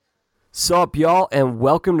Sup, y'all, and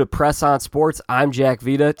welcome to Press On Sports. I'm Jack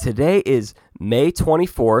Vita. Today is May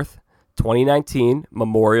 24th, 2019,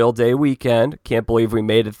 Memorial Day weekend. Can't believe we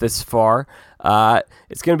made it this far.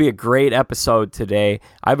 It's going to be a great episode today.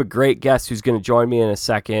 I have a great guest who's going to join me in a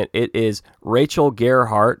second. It is Rachel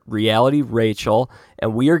Gerhart, Reality Rachel,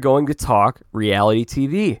 and we are going to talk reality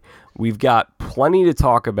TV. We've got plenty to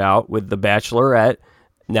talk about with The Bachelorette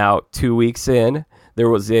now 2 weeks in. There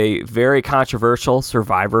was a very controversial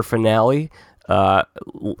Survivor finale a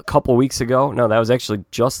couple weeks ago. No, that was actually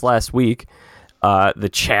just last week. The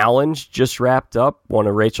Challenge just wrapped up, one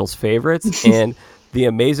of Rachel's favorites, and The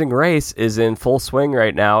Amazing Race is in full swing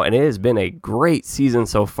right now, and it has been a great season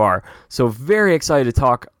so far. So very excited to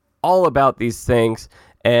talk all about these things.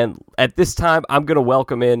 And at this time, I'm going to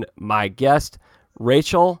welcome in my guest,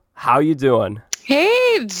 Rachel. How you doing?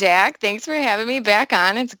 Hey, Jack. Thanks for having me back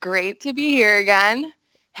on. It's great to be here again.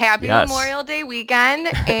 Happy Memorial Day weekend.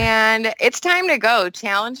 And it's time to go.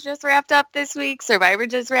 Challenge just wrapped up this week. Survivor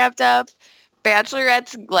just wrapped up.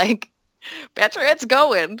 Bachelorette's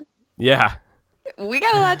going. Yeah. We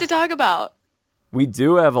got a lot to talk about. We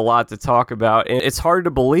do have a lot to talk about. And it's hard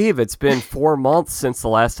to believe it's been 4 months since the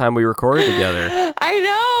last time we recorded together. I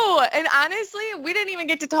know. And honestly, we didn't even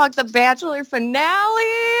get to talk the Bachelor finale.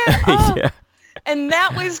 Oh. Yeah. And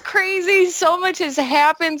that was crazy. So much has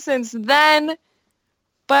happened since then.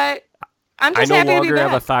 But I'm just happy to be back. I no longer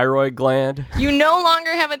have a thyroid gland. You no longer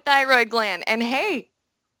have a thyroid gland. And hey,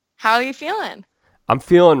 how are you feeling? I'm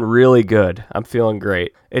feeling really good. I'm feeling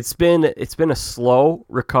great. It's been a slow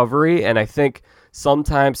recovery, and I think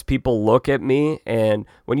sometimes people look at me, and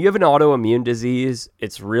when you have an autoimmune disease,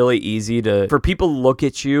 it's really easy for people to look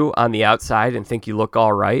at you on the outside and think you look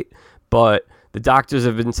all right. But the doctors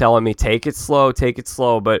have been telling me, take it slow.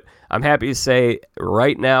 But I'm happy to say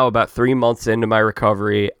right now, about 3 months into my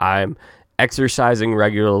recovery, I'm exercising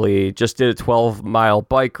regularly. Just did a 12-mile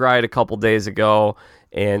bike ride a couple days ago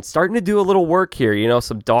and starting to do a little work here.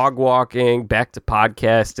 Some dog walking, back to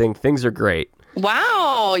podcasting. Things are great.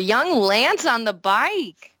 Wow. Young Lance on the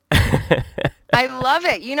bike. I love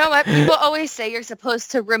it. You know what? People always say you're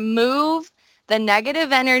supposed to remove the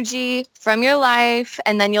negative energy from your life,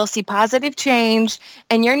 and then you'll see positive change.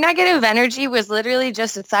 And your negative energy was literally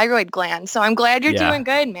just a thyroid gland. So I'm glad you're doing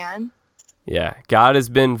good, man. Yeah, God has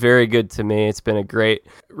been very good to me. It's been a great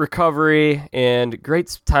recovery and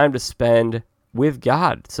great time to spend with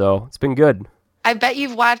God. So it's been good. I bet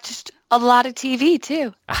you've watched a lot of TV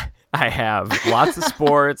too. I have. Lots of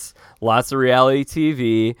sports, lots of reality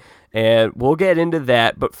TV, and we'll get into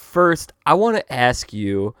that. But first, I want to ask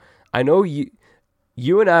you, I know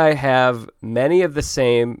you and I have many of the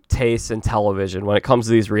same tastes in television when it comes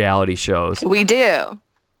to these reality shows. We do.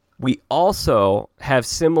 We also have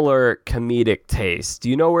similar comedic tastes. Do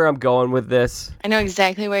you know where I'm going with this? I know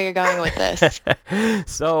exactly where you're going with this.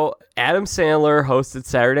 So Adam Sandler hosted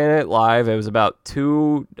Saturday Night Live. It was about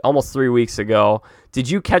almost 3 weeks ago. Did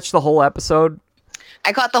you catch the whole episode?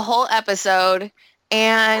 I caught the whole episode,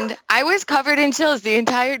 and I was covered in chills the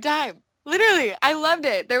entire time. Literally, I loved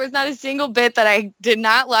it. There was not a single bit that I did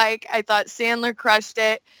not like. I thought Sandler crushed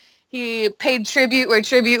it. He paid tribute where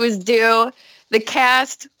tribute was due. The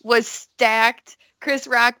cast was stacked. Chris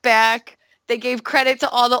Rock back. They gave credit to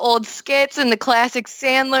all the old skits and the classic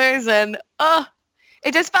Sandlers. And,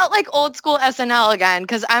 it just felt like old school SNL again,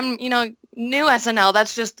 because I'm, new SNL.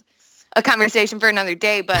 That's just a conversation for another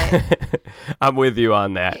day, but I'm with you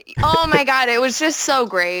on that. Oh, my God. It was just so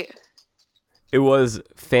great. It was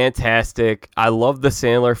fantastic. I love the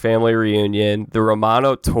Sandler family reunion. The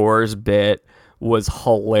Romano Tours bit was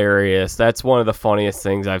hilarious. That's one of the funniest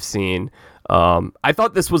things I've seen. I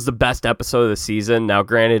thought this was the best episode of the season. Now,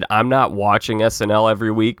 granted, I'm not watching SNL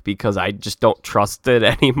every week because I just don't trust it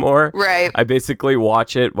anymore. Right. I basically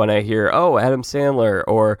watch it when I hear, Adam Sandler,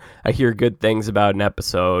 or I hear good things about an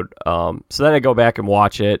episode. So then I go back and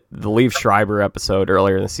watch it. The Liev Schreiber episode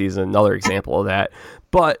earlier in the season, another example of that.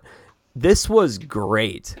 But this was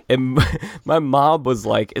great. And my mom was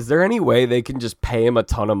like, is there any way they can just pay him a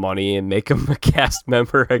ton of money and make him a cast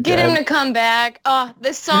member again? Get him to come back. Oh,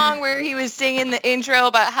 the song where he was singing the intro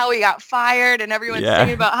about how he got fired and everyone's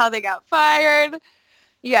singing about how they got fired.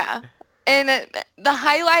 Yeah. And the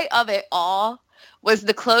highlight of it all was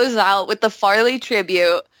the closeout with the Farley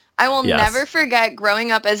tribute. I will never forget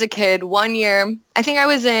growing up as a kid. One year, I think I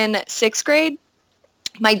was in 6th grade.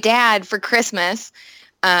 My dad, for Christmas,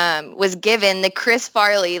 was given the Chris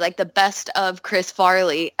Farley, like the best of Chris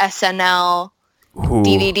Farley SNL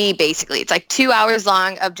DVD, basically. It's like 2 hours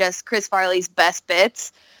long of just Chris Farley's best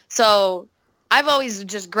bits. So I've always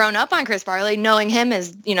just grown up on Chris Farley, knowing him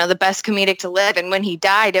as, the best comedic to live. And when he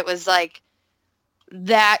died, it was like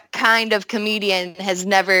that kind of comedian has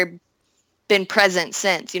never been present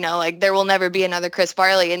since, like there will never be another Chris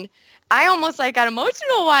Farley. And I almost like got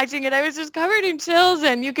emotional watching it. I was just covered in chills,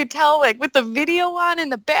 and you could tell like with the video on in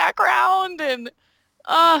the background, and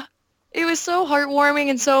it was so heartwarming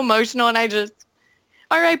and so emotional. And I just,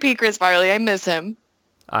 R.I.P. Chris Farley. I miss him.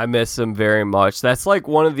 I miss him very much. That's like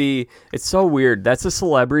it's so weird. That's a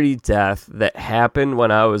celebrity death that happened when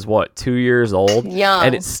I was, 2 years old? Young.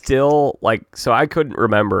 And it's still so I couldn't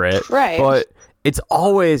remember it. Right. But it's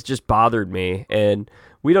always just bothered me. And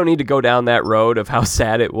we don't need to go down that road of how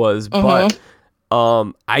sad it was. But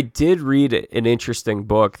I did read an interesting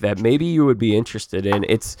book that maybe you would be interested in.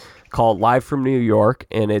 It's called Live from New York,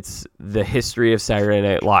 and it's the history of Saturday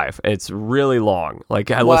Night Live. It's really long.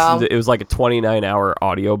 I listened to it was like a 29-hour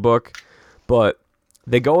audiobook, but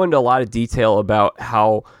they go into a lot of detail about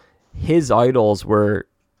how his idols were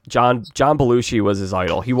John Belushi was his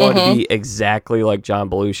idol. He wanted to be exactly like John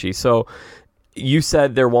Belushi. So you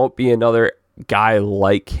said there won't be another guy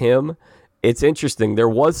like him. It's interesting. There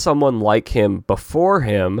was someone like him before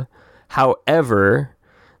him. However,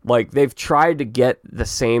 they've tried to get the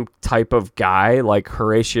same type of guy like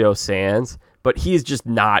Horatio Sanz, but he's just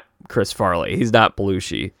not Chris Farley. He's not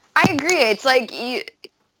Belushi. I agree. It's like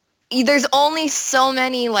there's only so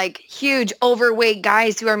many huge overweight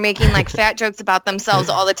guys who are making fat jokes about themselves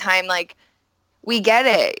all the time. We get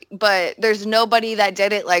it, but there's nobody that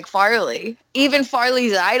did it like Farley. Even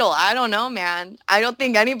Farley's idol, I don't know, man. I don't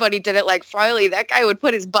think anybody did it like Farley. That guy would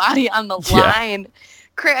put his body on the line.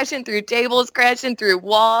 Crashing through tables, crashing through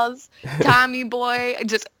walls, Tommy Boy,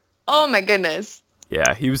 just, oh my goodness.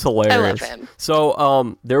 Yeah, he was hilarious. I love him.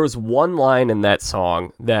 So there was one line in that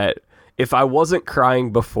song that if I wasn't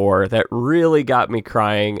crying before, that really got me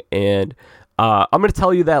crying. And I'm going to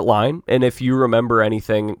tell you that line. And if you remember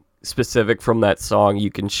anything specific from that song,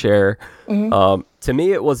 you can share. To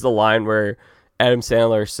me, it was the line where Adam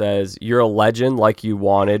Sandler says, "You're a legend like you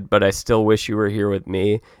wanted, but I still wish you were here with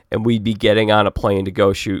me, and we'd be getting on a plane to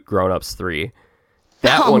go shoot Grown Ups 3.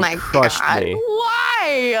 That one crushed me.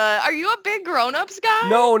 Why? Are you a big Grown Ups guy?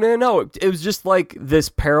 No. It was just this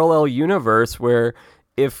parallel universe where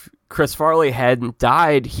if Chris Farley hadn't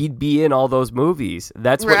died, he'd be in all those movies.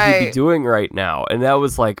 That's what he'd be doing right now. And that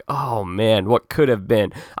was oh man, what could have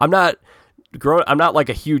been. I'm not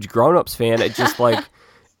a huge Grown Ups fan. It just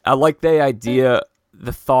I like the idea,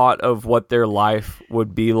 the thought of what their life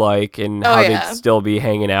would be like and how they'd still be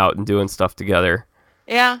hanging out and doing stuff together.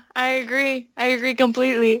 Yeah, I agree. I agree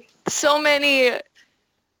completely. So many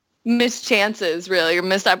missed chances, really, or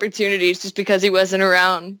missed opportunities just because he wasn't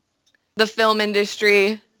around. The film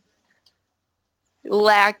industry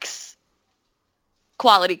lacks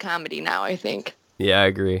quality comedy now, I think. Yeah, I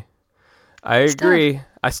agree. I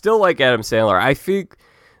still like Adam Sandler. I think,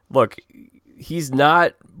 look, he's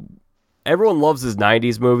not... Everyone loves his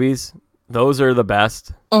 90s movies. Those are the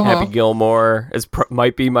best. Happy Gilmore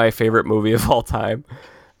might be my favorite movie of all time.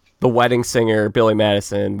 The Wedding Singer, Billy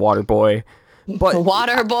Madison, Waterboy. But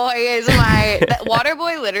Waterboy is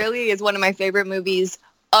Waterboy literally is one of my favorite movies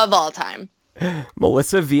of all time.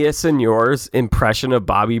 Melissa Villaseñor's impression of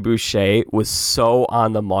Bobby Boucher was so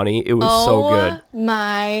on the money. It was so good. Oh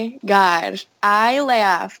my gosh. I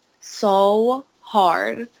laughed so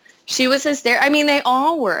hard. She was hysterical. I mean, they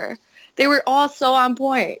all were. They were all so on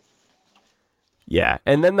point. Yeah,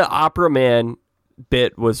 and then the Opera Man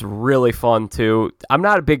bit was really fun too. I'm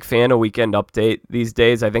not a big fan of Weekend Update these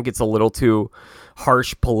days. I think it's a little too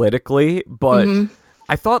harsh politically, but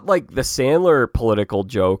I thought the Sandler political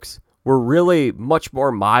jokes were really much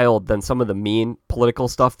more mild than some of the mean political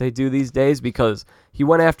stuff they do these days, because he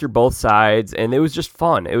went after both sides and it was just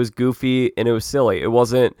fun. It was goofy and it was silly. It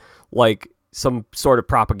wasn't some sort of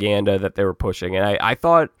propaganda that they were pushing. And I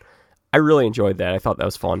thought I really enjoyed that. I thought that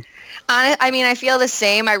was fun. I mean, I feel the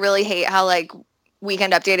same. I really hate how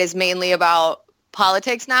Weekend Update is mainly about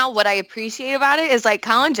politics now. What I appreciate about it is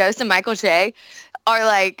Colin Jost and Michael Che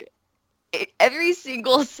are every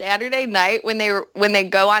single Saturday night when they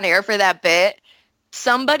go on air for that bit,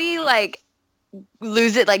 somebody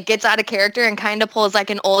lose it, gets out of character and kind of pulls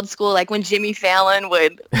an old school, when Jimmy Fallon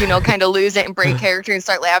would, kind of lose it and break character and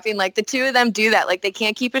start laughing. The two of them do that. They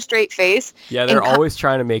can't keep a straight face. Yeah, they're always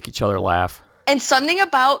trying to make each other laugh. And something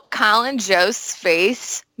about Colin Jost's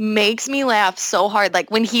face makes me laugh so hard.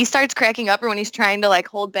 When he starts cracking up or when he's trying to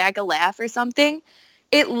hold back a laugh or something,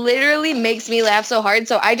 it literally makes me laugh so hard.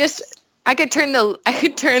 So I could turn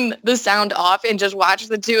the sound off and just watch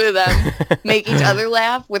the two of them make each other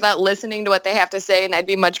laugh without listening to what they have to say, and I'd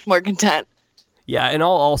be much more content. Yeah, and I'll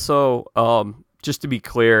also, just to be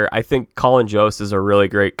clear, I think Colin Jost is a really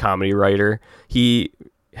great comedy writer. He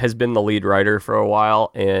has been the lead writer for a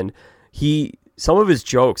while, and some of his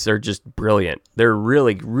jokes are just brilliant. They're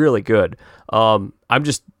really, really good. I'm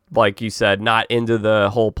just, like you said, not into the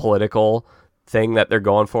whole political thing that they're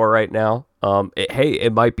going for right now.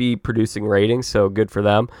 It might be producing ratings, so good for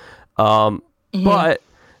them. But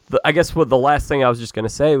I guess the last thing I was just going to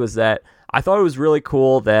say was that I thought it was really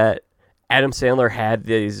cool that Adam Sandler had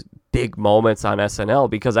these big moments on SNL,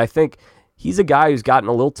 because I think he's a guy who's gotten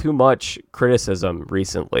a little too much criticism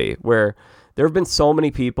recently, where there have been so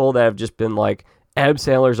many people that have just been like, Adam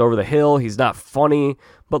Sandler's over the hill, he's not funny,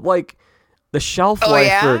 but like the shelf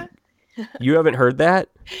life for... You haven't heard that?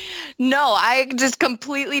 No, I just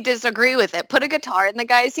completely disagree with it. Put a guitar in the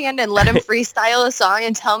guy's hand and let him freestyle a song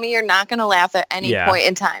and tell me you're not going to laugh at any point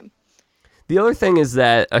in time. The other thing is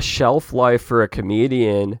that a shelf life for a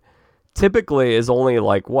comedian typically is only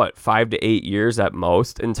like, 5 to 8 years at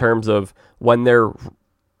most, in terms of when they're...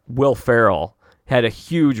 Will Ferrell had a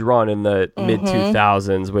huge run in the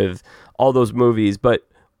mid-2000s with all those movies, but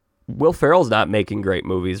Will Ferrell's not making great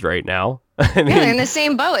movies right now. I mean, in the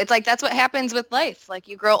same boat. It's like, that's what happens with life. Like,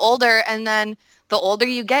 you grow older, and then the older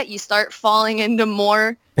you get, you start falling into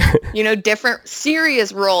more, different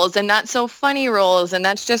serious roles and not so funny roles. And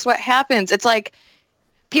that's just what happens. It's like,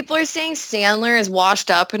 people are saying Sandler is washed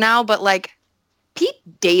up now, but like,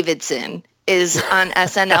 Pete Davidson is on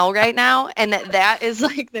SNL right now, and that is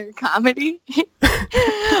like their comedy.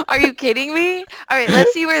 Are you kidding me? All right,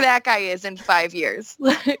 let's see where that guy is in 5 years.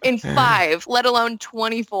 In 5, let alone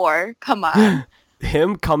 24. Come on.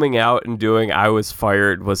 Him coming out and doing I Was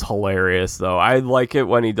Fired was hilarious, though. I like it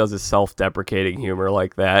when he does his self-deprecating humor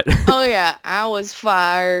like that. Oh, yeah. I was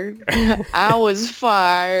fired. I was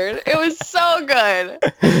fired. It was so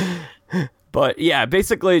good. But, yeah,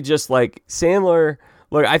 basically just like Sandler...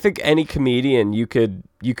 Look, I think any comedian you could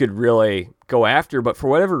really go after, but for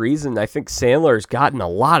whatever reason, I think Sandler's gotten a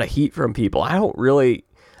lot of heat from people. I don't really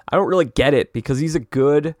get it, because he's a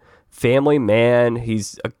good family man.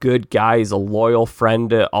 He's a good guy. He's a loyal friend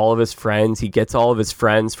to all of his friends. He gets all of his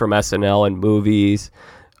friends from SNL and movies.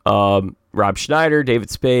 Rob Schneider, David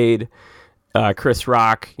Spade, Chris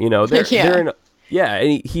Rock. And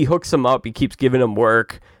he hooks them up. He keeps giving them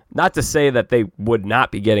work. Not to say that they would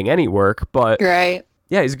not be getting any work, but right.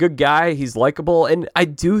 Yeah, he's a good guy. He's likable. And I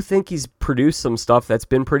do think he's produced some stuff that's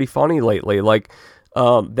been pretty funny lately. Like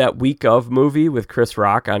that Week Of movie with Chris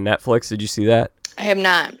Rock on Netflix. Did you see that? I have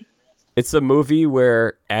not. It's a movie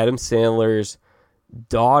where Adam Sandler's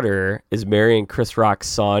daughter is marrying Chris Rock's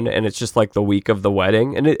son. And it's just like the week of the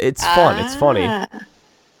wedding. And it's fun. It's funny.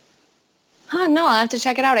 Huh, no, I'll have to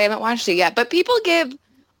check it out. I haven't watched it yet. But people give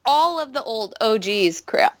all of the old OGs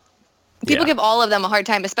crap. People give all of them a hard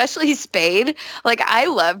time, especially Spade. Like, I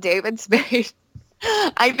love David Spade.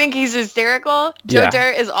 I think he's hysterical. Joe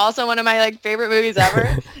Dirt is also one of my favorite movies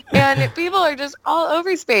ever. And people are just all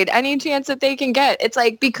over Spade any chance that they can get. It's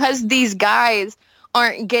like, because these guys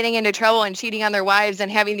aren't getting into trouble and cheating on their wives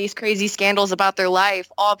and having these crazy scandals about their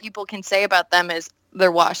life, all people can say about them is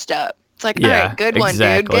they're washed up. It's like, all right, good one,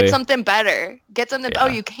 dude. Get something better. Get something. Oh,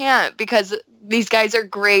 you can't, because these guys are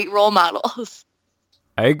great role models.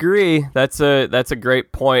 I agree. That's a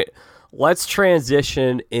great point. Let's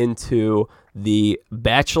transition into the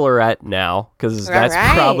Bachelorette now, because that's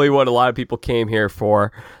probably what a lot of people came here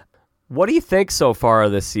for. What do you think so far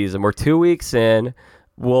this season? We're 2 weeks in.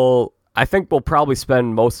 I think we'll probably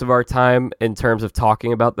spend most of our time in terms of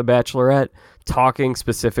talking about the Bachelorette, talking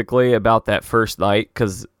specifically about that first night,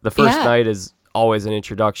 because the first night is always an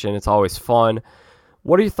introduction. It's always fun.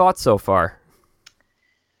 What are your thoughts so far?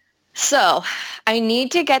 So, I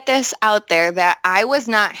need to get this out there that I was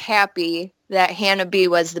not happy that Hannah B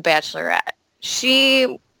was the Bachelorette.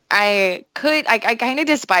 I kind of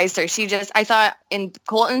despised her. I thought in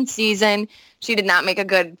Colton's season, she did not make a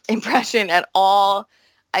good impression at all.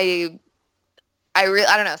 I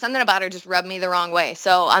don't know, something about her just rubbed me the wrong way.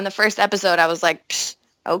 So on the first episode, I was like, psh,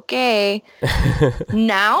 okay.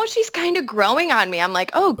 Now she's kind of growing on me. I'm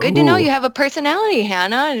like, oh, good to know you have a personality,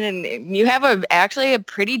 Hannah, and you have actually a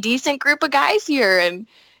pretty decent group of guys here, and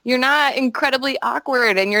you're not incredibly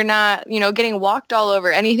awkward, and you're not, getting walked all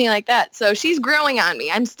over, anything like that. So she's growing on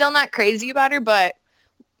me. I'm still not crazy about her, but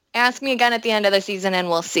ask me again at the end of the season and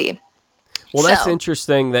we'll see. Well, that's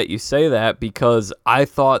interesting that you say that, because I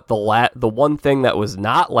thought the one thing that was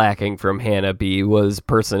not lacking from Hannah B was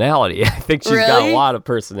personality. I think she's got a lot of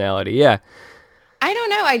personality. Yeah. I don't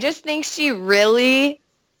know. I just think she really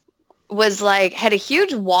was had a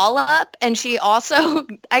huge wall up, and she also,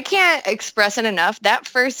 I can't express it enough, that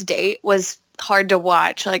first date was hard to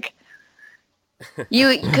watch.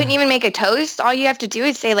 You couldn't even make a toast. All you have to do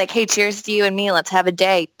is say like, hey, cheers to you and me. Let's have a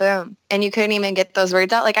day. Boom. And you couldn't even get those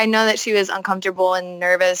words out. Like, I know that she was uncomfortable and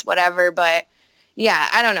nervous, whatever. But yeah,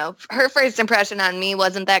 I don't know. Her first impression on me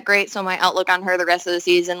wasn't that great. So my outlook on her the rest of the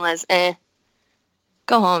season was,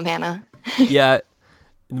 go home, Hannah. Yeah.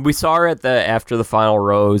 We saw her after the final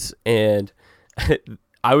rose, and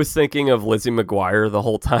I was thinking of Lizzie McGuire the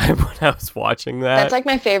whole time when I was watching that. That's like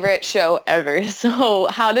my favorite show ever. So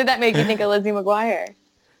how did that make you think of Lizzie McGuire?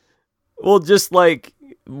 Well, just like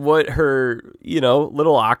what her,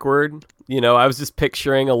 little awkward, I was just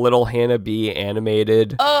picturing a little Hannah B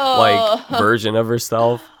animated like version of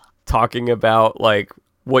herself talking about like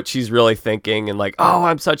what she's really thinking and like, oh,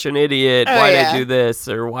 I'm such an idiot. Why did I do this?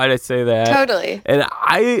 Or why did I say that? Totally. And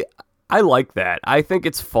I like that. I think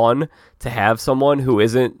it's fun to have someone who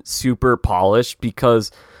isn't super polished,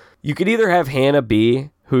 because you could either have Hannah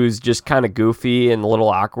B, who's just kind of goofy and a little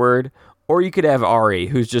awkward, or you could have Ari,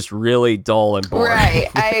 who's just really dull and boring. Right.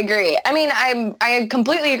 I agree. I mean, I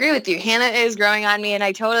completely agree with you. Hannah is growing on me, and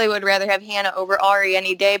I totally would rather have Hannah over Ari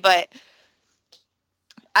any day, but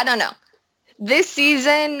I don't know. This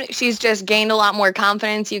season, she's just gained a lot more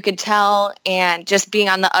confidence, you could tell, and just being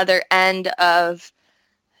on the other end of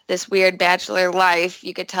this weird bachelor life,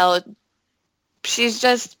 you could tell she's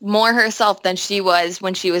just more herself than she was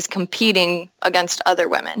when she was competing against other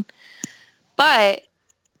women. But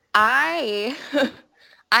I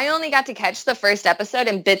only got to catch the first episode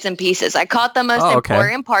in bits and pieces. I caught the most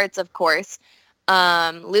important parts, of course.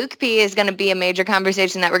 Luke P is going to be a major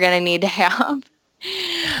conversation that we're going to need to have.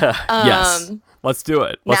 Yes. Let's do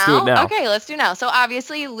it. Let's do it now. Okay, let's do it now. So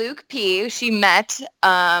obviously Luke P, she met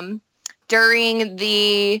during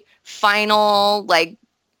the final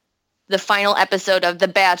episode of The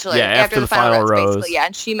Bachelor. Yeah, after the final rose. Basically. Yeah,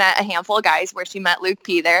 and she met a handful of guys where she met Luke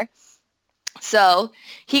P there. So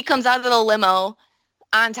he comes out of the limo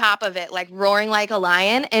on top of it, like roaring like a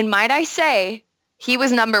lion. And might I say, he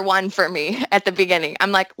was number one for me at the beginning.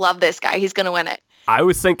 I'm like, love this guy. He's going to win it. I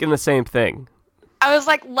was thinking the same thing. I was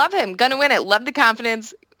like, love him, gonna win it. Love the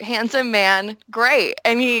confidence, handsome man, great.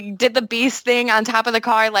 And he did the beast thing on top of the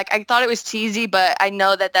car. Like, I thought it was cheesy, but I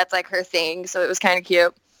know that that's like her thing, so it was kind of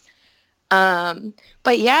cute.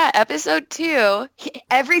 But yeah, episode 2,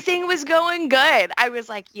 everything was going good. I was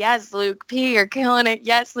like, yes, Luke P, you're killing it.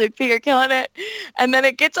 Yes, Luke P, you're killing it. And then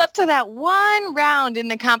it gets up to that one round in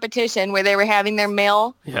the competition where they were having their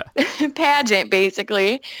male pageant,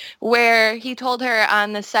 basically, where he told her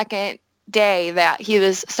on the second day that he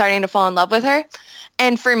was starting to fall in love with her.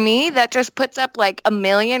 And for me, that just puts up like a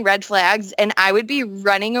million red flags, and I would be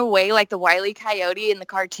running away like the Wile E. Coyote in the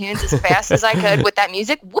cartoons as fast as I could with that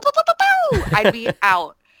music. Whoop, whoop, whoop, whoop, whoop. I'd be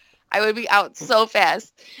out. I would be out so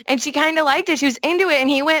fast. And she kind of liked it. She was into it, and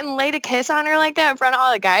he went and laid a kiss on her like that in front of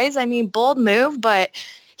all the guys. I mean, bold move, but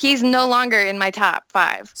he's no longer in my top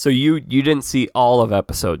 5. So you didn't see all of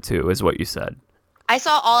episode 2 is what you said. I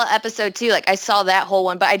saw all of episode 2. Like, I saw that whole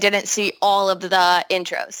one, but I didn't see all of the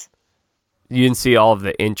intros. You didn't see all of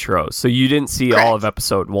the intros. So you didn't see all of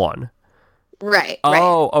episode 1. Right.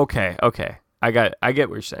 Oh, okay. I get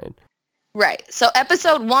what you're saying. Right. So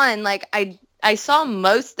episode 1, like, I saw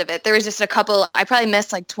most of it. There was just a couple, I probably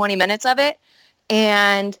missed like 20 minutes of it.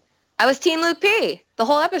 And I was Team Luke P the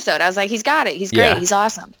whole episode. I was like, he's got it. He's great. Yeah. He's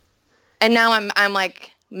awesome. And now I'm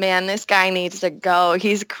like, man, this guy needs to go.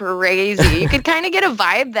 He's crazy. You could kind of get a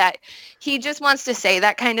vibe that he just wants to say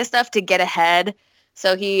that kind of stuff to get ahead.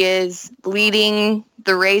 So he is leading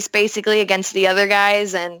the race basically against the other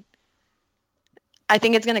guys. And I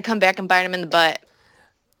think it's going to come back and bite him in the butt.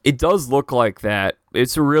 It does look like that.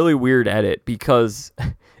 It's a really weird edit because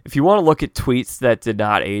if you want to look at tweets that did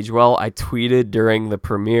not age well, I tweeted during the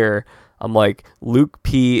premiere, I'm like, Luke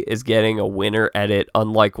P is getting a winner edit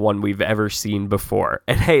unlike one we've ever seen before.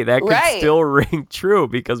 And hey, that could still ring true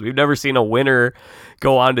because we've never seen a winner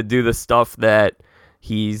go on to do the stuff that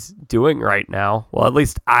he's doing right now. Well, at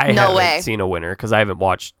least I haven't seen a winner because I haven't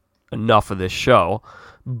watched enough of this show.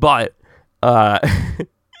 But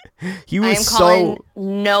he was I am calling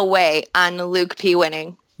no way on Luke P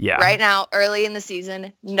winning. Yeah. Right now, early in the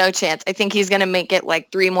season, no chance. I think he's going to make it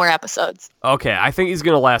like 3 more episodes. Okay, I think he's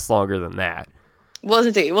going to last longer than that.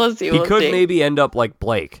 We'll see. He could maybe end up like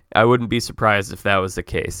Blake. I wouldn't be surprised if that was the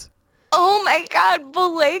case. Oh my God,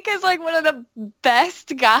 Blake is like one of the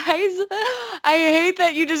best guys. I hate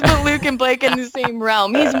that you just put Luke and Blake in the same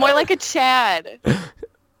realm. He's more like a Chad.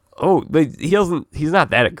 Oh, he's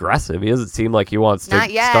not that aggressive. He doesn't seem like he wants to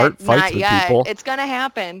start fights with people. It's going to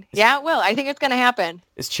happen. Yeah, it will. I think it's going to happen.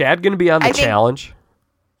 Is Chad going to be on the challenge?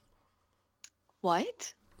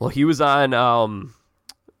 What? Well, he was on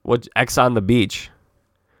X on the Beach.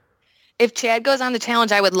 if Chad goes on the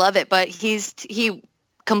challenge, I would love it, but he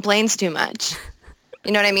complains too much.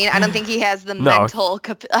 You know what I mean? I don't think he has the mental.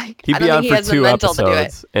 He'd be on for 2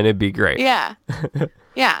 episodes, and it'd be great. Yeah,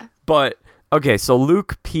 yeah. But okay, so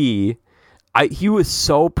Luke P, he was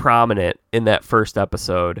so prominent in that first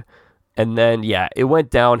episode, and then it went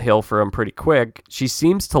downhill for him pretty quick. She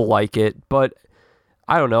seems to like it, but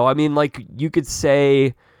I don't know. I mean, like you could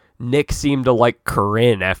say Nick seemed to like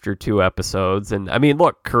Corinne after 2 episodes, and I mean,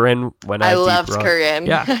 look, Corinne went. I loved Corinne.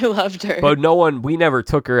 Yeah, I loved her. But we never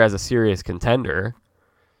took her as a serious contender.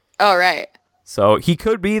 Oh, right. So he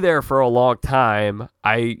could be there for a long time.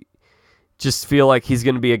 I just feel like he's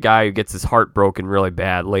going to be a guy who gets his heart broken really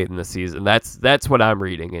bad late in the season. That's what I'm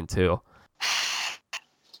reading into.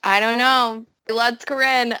 I don't know. I loved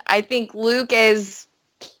Corinne. I think Luke is.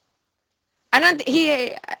 I don't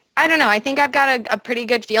know. I think I've got a pretty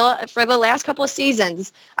good feel for the last couple of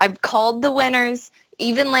seasons. I've called the winners.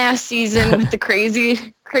 Even last season with the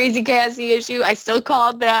crazy Cassie issue, I still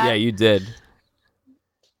called that. Yeah, you did.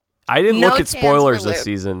 I didn't look at spoilers this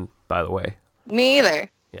season, by the way. Me either.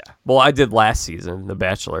 Yeah. Well, I did last season, The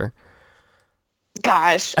Bachelor.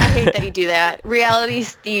 Gosh, I hate that you do that. Reality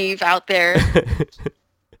Steve out there.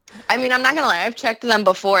 I mean, I'm not going to lie. I've checked them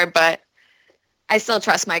before, but I still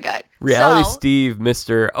trust my gut. Reality Steve,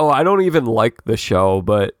 Mr. Oh, I don't even like the show,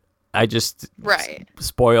 but I just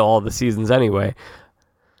spoil all the seasons anyway.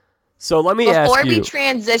 So let me ask you. Before we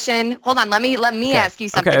transition, hold on. Let me ask you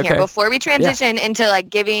something here. Before we transition into like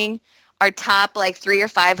giving our top like 3 or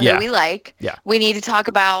 5 who we like, we need to talk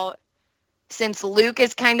about, since Luke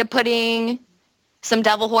is kind of putting some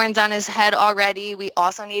devil horns on his head already, we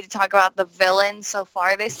also need to talk about the villain so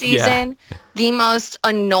far this season. Yeah. The most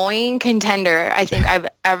annoying contender I think I've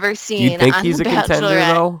ever seen. Do you think he's a contender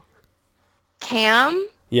though? Cam?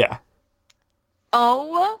 Yeah.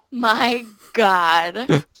 Oh my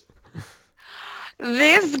God.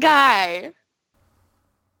 This guy,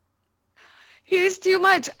 he's too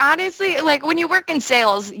much. Honestly, like when you work in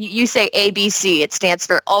sales, you say ABC. It stands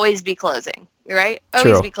for always be closing, right?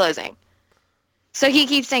 Always be closing. So he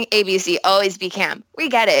keeps saying ABC, always be Cam. We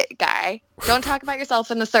get it, guy. Don't talk about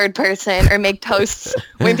yourself in the third person or make toasts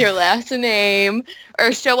with your last name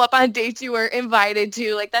or show up on dates you weren't invited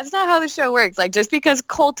to. Like, that's not how the show works. Like, just because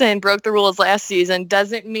Colton broke the rules last season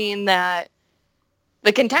doesn't mean that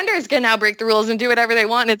the contenders can now break the rules and do whatever they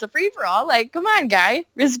want. It's a free-for-all. Like, come on, guy.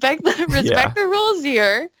 Respect the rules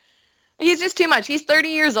here. He's just too much. He's 30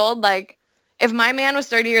 years old. Like, if my man was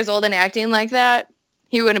 30 years old and acting like that,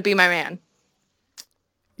 he wouldn't be my man.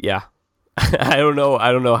 Yeah. I don't know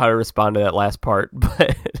how to respond to that last part,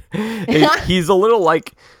 but he's a little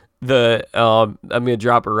like I'm going to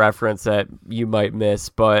drop a reference that you might miss,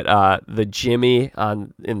 but the Jimmy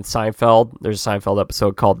in Seinfeld, there's a Seinfeld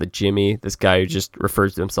episode called The Jimmy, this guy who just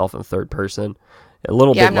refers to himself in third person. A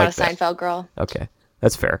little bit like that. Yeah, I'm not a Seinfeld girl. Okay,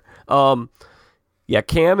 that's fair.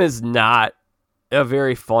 Cam is not a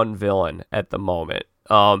very fun villain at the moment.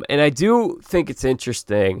 And I do think it's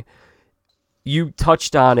interesting. You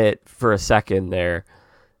touched on it for a second there.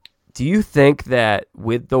 Do you think that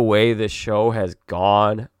with the way this show has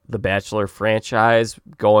gone, the Bachelor franchise,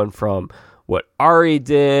 going from what Ari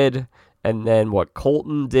did and then what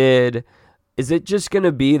Colton did, is it just going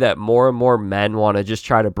to be that more and more men want to just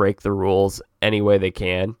try to break the rules any way they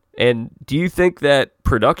can? And do you think that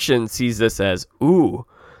production sees this as, ooh,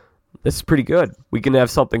 this is pretty good, we can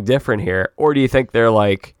have something different here? Or do you think they're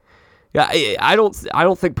like, yeah, I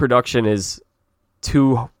don't think production is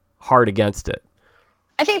too hard against it?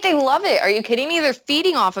 I think they love it. Are you kidding me? They're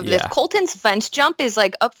feeding off of this. Colton's fence jump is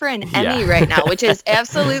like up for an Emmy right now, which is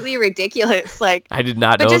absolutely ridiculous. Like, I did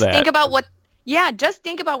not know that. But just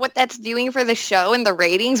think about what that's doing for the show and the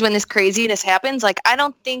ratings when this craziness happens. Like, I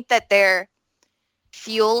don't think that they're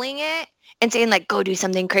fueling it and saying like, go do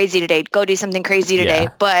something crazy today. Go do something crazy today.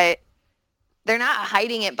 Yeah. But they're not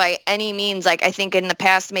hiding it by any means. Like, I think in the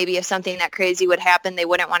past, maybe if something that crazy would happen, they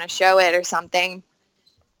wouldn't want to show it or something,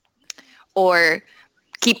 or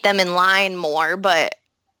keep them in line more. But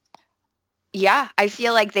yeah, I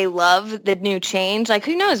feel like they love the new change. Like,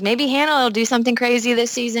 who knows? Maybe Hannah will do something crazy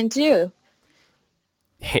this season too.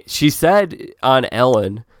 She said on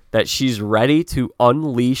Ellen that she's ready to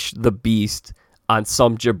unleash the beast on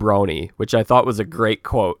some jabroni, which I thought was a great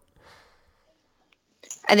quote.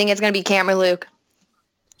 I think it's going to be Cam or Luke.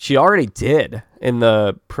 She already did in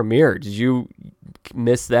the premiere. Did you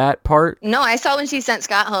miss that part? No, I saw when she sent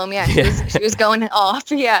Scott home. Yeah, she was going off.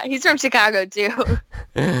 Yeah, he's from Chicago too.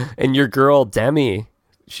 And your girl Demi,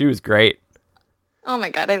 she was great. Oh my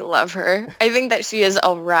God, I love her. I think that she is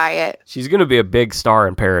a riot. She's going to be a big star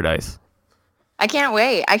in Paradise. I can't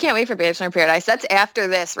wait. I can't wait for Bachelor in Paradise. That's after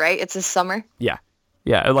this, right? It's this summer. Yeah.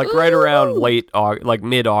 Like right around like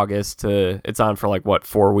mid-August. It's on for like what,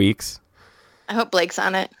 4 weeks? I hope Blake's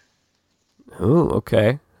on it. Oh,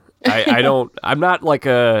 okay. I'm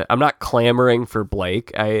not clamoring for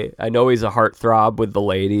Blake. I know he's a heartthrob with the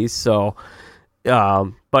ladies, so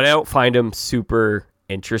but I don't find him super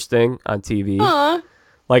interesting on TV. Aww.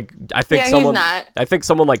 Like I think he's not. I think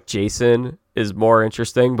someone like Jason is more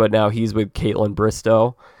interesting, but now he's with Caitlin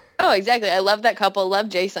Bristow. Oh, exactly. I love that couple. Love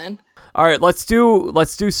Jason. All right, let's do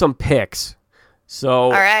some picks. So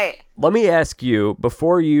all right. Let me ask you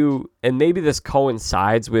before and maybe this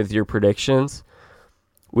coincides with your predictions.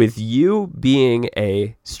 With you being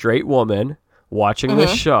a straight woman watching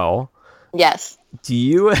this show, yes. Do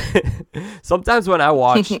you sometimes when I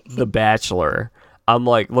watch The Bachelor, I'm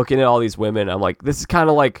like looking at all these women, I'm like, this is kind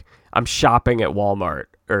of like I'm shopping at Walmart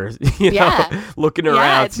or you know, looking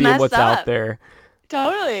around seeing what's out there.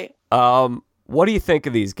 Totally. What do you think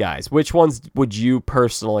of these guys? Which ones would you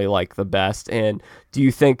personally like the best, and do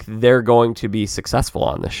you think they're going to be successful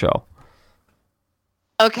on this show?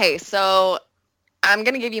 Okay, so I'm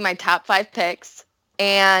going to give you my top 5 picks,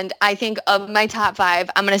 and I think of my top 5,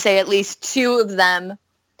 I'm going to say at least 2 of them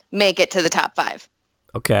make it to the top 5.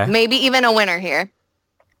 Okay. Maybe even a winner here.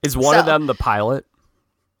 Is one of them the pilot?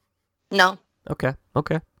 No. Okay.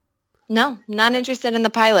 No, not interested in the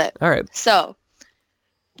pilot. All right. So,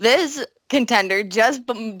 this contender just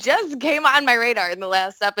came on my radar in the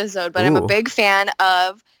last episode, but I'm a big fan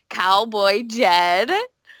of Cowboy Jed.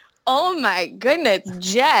 Oh my goodness,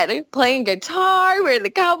 Jed playing guitar, wearing the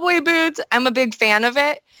cowboy boots. I'm a big fan of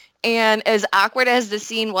it. And as awkward as the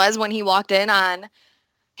scene was when he walked in on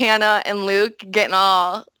Hannah and Luke getting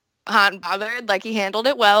all hot and bothered, like he handled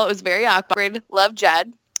it well. It was very awkward. Love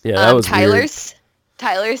Jed. Yeah, that was weird.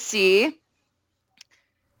 Tyler C.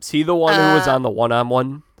 Is he the one who was on the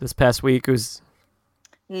one-on-one this past week?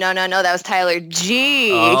 No. That was Tyler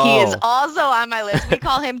G. Oh. He is also on my list. We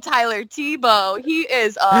call him Tyler Tebow. He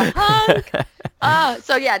is a hunk.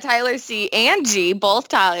 So yeah, Tyler C and G, both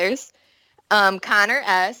Tylers. Connor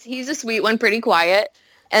S. He's a sweet one, pretty quiet.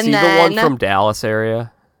 And is he the one from Dallas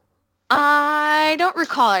area? I don't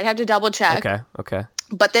recall. I'd have to double check. Okay.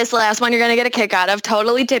 But this last one you're going to get a kick out of.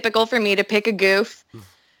 Totally typical for me to pick a goof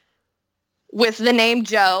with the name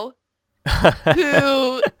Joe,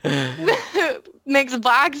 who makes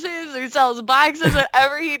boxes or sells boxes,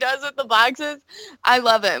 whatever he does with the boxes. I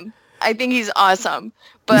love him. I think he's awesome.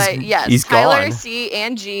 But yes, he's Tyler gone. C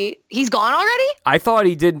and G. He's gone already? I thought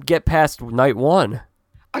he didn't get past night 1.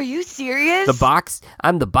 Are you serious?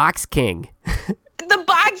 I'm the box king. The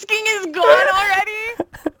box king is gone already?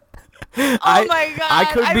 Oh my god! I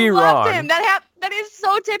could be loved wrong. Him. That is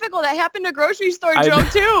so typical. That happened to Grocery Store Joe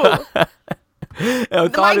too.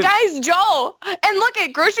 My guy's Joe, and look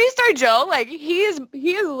at Grocery Store Joe. Like he is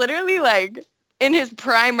literally like in his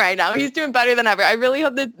prime right now. He's doing better than ever. I really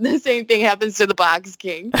hope that the same thing happens to the Box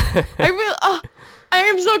King. I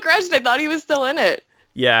am so crushed. I thought he was still in it.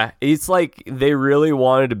 Yeah, it's like they really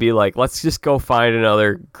wanted to be like, let's just go find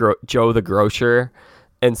another Joe the Grocer,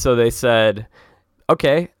 and so they said,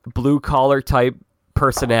 okay, blue collar type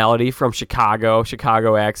personality from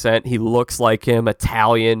Chicago accent. He looks like him,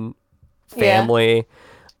 Italian family,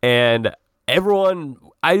 and everyone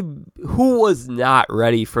who was not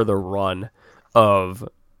ready for the run of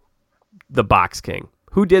the Box King,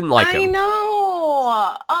 who didn't like him. I know.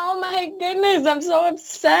 Oh my goodness, I'm so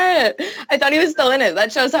upset. I thought he was still in it.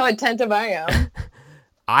 That shows how attentive I am.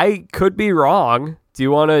 I could be wrong. Do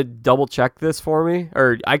you want to double check this for me,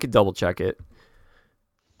 or I could double check it?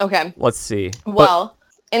 Okay. Let's see. Well,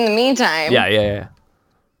 in the meantime. Yeah.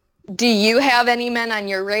 Do you have any men on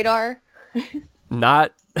your radar?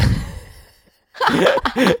 Not.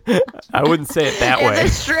 I wouldn't say it that way.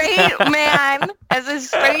 As a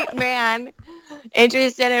straight man,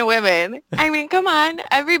 interested in women. I mean, come on,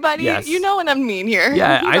 everybody. Yes. You know what I mean here.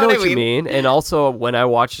 Yeah, I know what you mean. And also, when I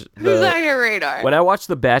watch who's on your radar? When I watch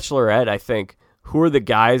The Bachelorette, I think, who are the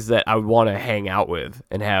guys that I would want to hang out with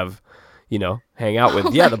and have, hang out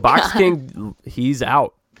with? The Box King, he's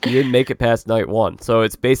out. He didn't make it past night 1. So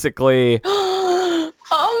it's basically...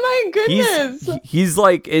 Oh my goodness. He's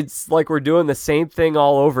like, it's like we're doing the same thing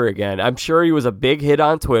all over again. I'm sure he was a big hit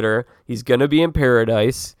on Twitter. He's going to be in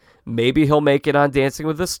Paradise. Maybe he'll make it on Dancing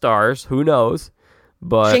with the Stars. Who knows?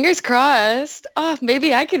 But fingers crossed. Oh,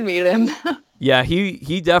 maybe I can meet him. Yeah,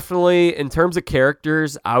 he definitely, in terms of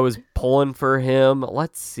characters, I was pulling for him.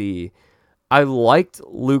 Let's see. I liked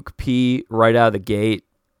Luke P right out of the gate.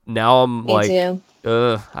 Now I'm Me too.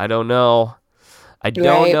 I don't know. I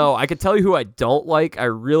don't know. I could tell you who I don't like. I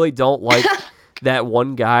really don't like that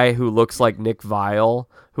one guy who looks like Nick Vile,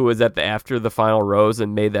 who was at the after the final rose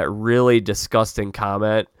and made that really disgusting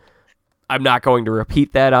comment. I'm not going to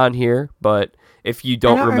repeat that on here, but if you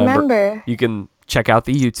don't remember, you can check out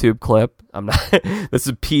the YouTube clip. I'm not. This is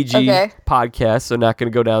a PG podcast, so not going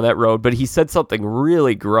to go down that road. But he said something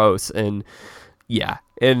really gross, and yeah.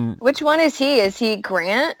 And which one is he? Is he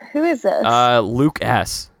Grant? Who is this? Luke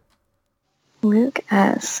S. Luke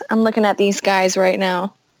S. I'm looking at these guys right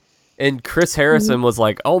now. And Chris Harrison was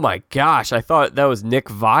like, "Oh my gosh, I thought that was Nick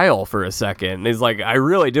Vile for a second." And he's like, "I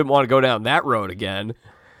really didn't want to go down that road again."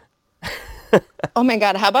 Oh my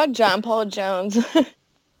God, how about John Paul Jones?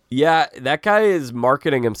 Yeah, that guy is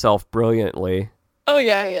marketing himself brilliantly. Oh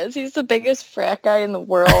yeah, he is. He's the biggest frat guy in the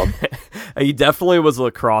world. He definitely was a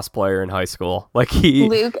lacrosse player in high school.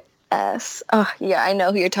 Luke S. Oh yeah, I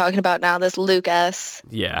know who you're talking about now. This Luke S.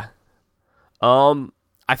 Yeah.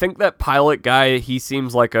 I think that pilot guy, he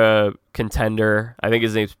seems like a contender. I think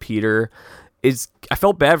his name's Peter. I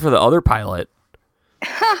felt bad for the other pilot.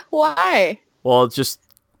 Why? Well, it's just,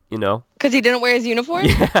 because he didn't wear his uniform?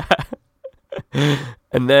 Yeah.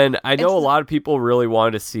 And then I know a lot of people really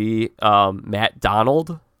wanted to see Matt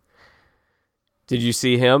Donald. Did you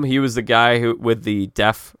see him? He was the guy who with the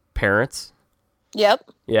deaf parents.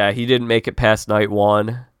 Yep. Yeah, he didn't make it past night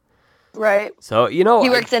one. Right. So, he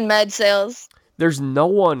works in med sales. There's no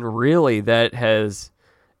one really that has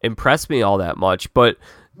impressed me all that much, but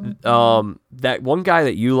that one guy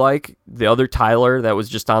that you like, the other Tyler that was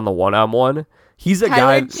just on the one-on-one, he's a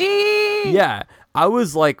Tyler guy. G. Yeah, I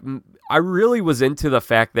really was into the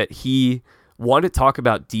fact that he wanted to talk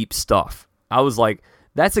about deep stuff. I was like,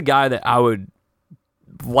 that's a guy that I would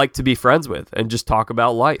like to be friends with and just talk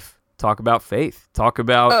about life, talk about faith, talk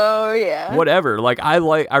about whatever. I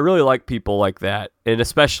really like people like that, and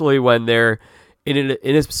especially when they're in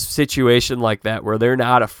a situation like that where they're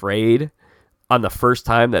not afraid on the first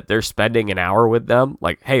time that they're spending an hour with them.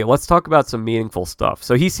 Like, hey, let's talk about some meaningful stuff.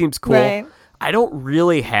 So he seems cool. Right. I don't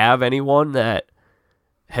really have anyone that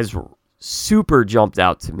has super jumped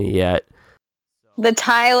out to me yet. The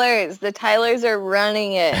Tylers are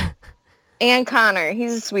running it. And Connor,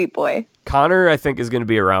 he's a sweet boy. Connor, I think, is going to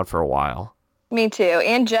be around for a while. Me too.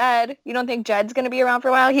 And Jed. You don't think Jed's going to be around for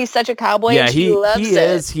a while? He's such a cowboy. Yeah, and he loves he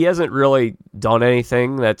is. He hasn't really done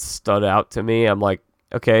anything that stood out to me. I'm like,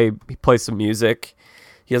 okay, he plays some music.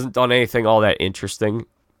 He hasn't done anything all that interesting,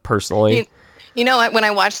 personally. You know what? When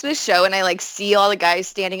I watch this show and I see all the guys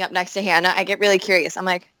standing up next to Hannah, I get really curious. I'm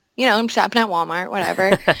like, I'm shopping at Walmart,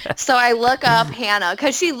 whatever. So I look up Hannah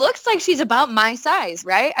because she looks like she's about my size,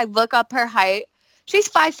 right? I look up her height. She's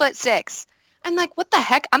 5'6". I'm like, what the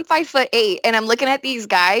heck? I'm 5'8", and I'm looking at these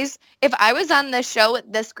guys. If I was on this show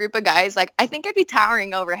with this group of guys, I think I'd be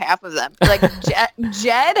towering over half of them.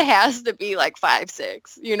 Jed has to be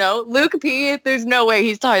 5'6". Luke P. There's no way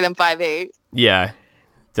he's taller than 5'8". Yeah,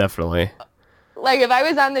 definitely. If I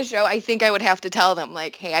was on the show, I think I would have to tell them,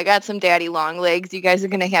 hey, I got some daddy long legs. You guys are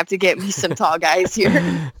going to have to get me some tall guys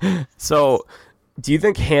here. So, do you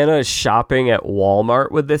think Hannah is shopping at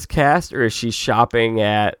Walmart with this cast, or is she shopping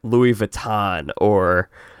at Louis Vuitton, or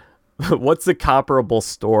what's the comparable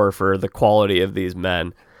store for the quality of these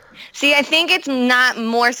men? See, I think it's not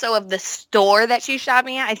more so of the store that she's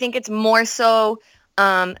shopping at. I think it's more so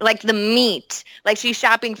the meat. She's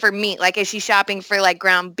shopping for meat. Is she shopping for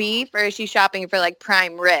ground beef, or is she shopping for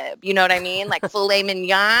prime rib? You know what I mean? Filet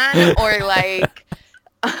mignon, or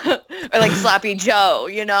or sloppy Joe,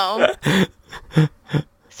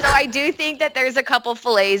 So I do think that there's a couple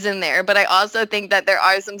fillets in there, but I also think that there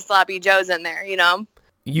are some sloppy Joes in there,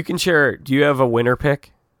 You can share. Do you have a winner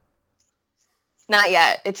pick? Not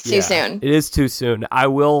yet. It's too soon. It is too soon. I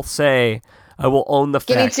will say, I will own the fact.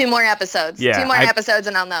 Give me 2 more episodes. Yeah, 2 more episodes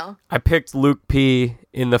and I'll know. I picked Luke P.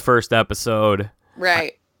 in the first episode.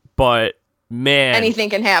 Right. But, man. Anything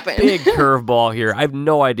can happen. Big curveball here. I have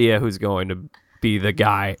no idea who's going to be the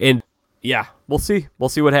guy. And, yeah, we'll see. We'll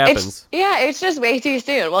see what happens. It's just way too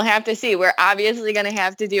soon. We'll have to see. We're obviously going to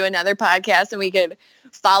have to do another podcast, and we could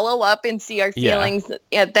follow up and see our feelings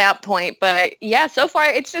at that point. But, so far,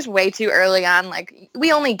 it's just way too early on.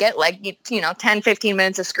 We only get, 10, 15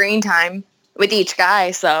 minutes of screen time with each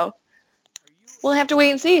guy, so we'll have to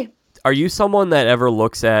wait and see. Are you someone that ever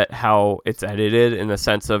looks at how it's edited in the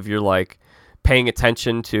sense of you're paying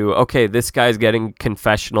attention to, okay, this guy's getting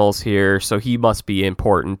confessionals here, so he must be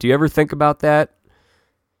important? Do you ever think about that?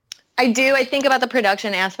 I do. I think about the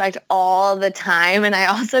production aspect all the time, and I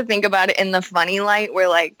also think about it in the funny light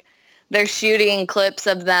where they're shooting clips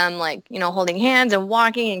of them holding hands and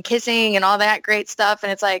walking and kissing and all that great stuff,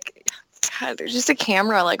 and it's God, there's just a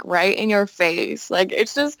camera like right in your face. Like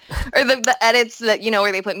it's just, or the edits that,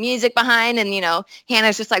 where they put music behind and,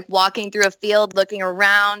 Hannah's just like walking through a field looking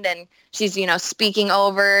around and she's, speaking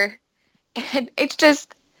over. And it's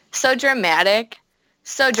just so dramatic.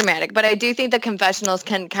 So dramatic. But I do think the confessionals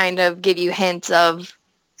can kind of give you hints of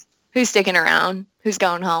who's sticking around, who's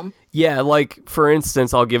going home. Yeah, like, for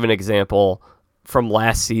instance, I'll give an example from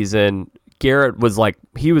last season. Garrett was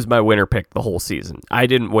he was my winner pick the whole season. I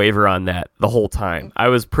didn't waver on that the whole time. I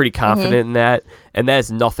was pretty confident in that, and that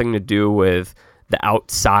has nothing to do with the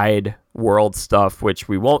outside world stuff, which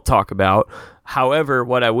we won't talk about. However,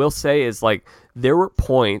 what I will say is, there were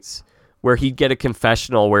points where he'd get a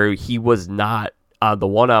confessional where he was not on the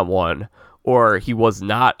one-on-one, or he was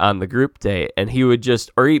not on the group date, and he would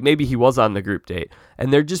just, maybe he was on the group date,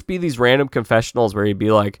 and there'd just be these random confessionals where he'd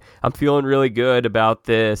be like, I'm feeling really good about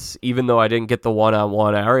this, even though I didn't get the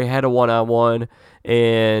one-on-one. I already had a one-on-one,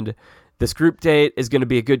 and this group date is going to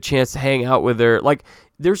be a good chance to hang out with her.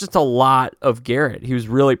 There's just a lot of Garrett. He was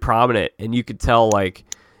really prominent, and you could tell,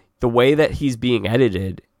 the way that he's being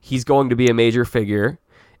edited, he's going to be a major figure,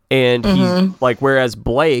 and he's, whereas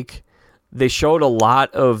Blake, they showed a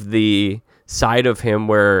lot of the side of him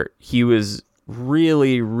where he was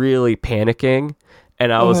really, really panicking.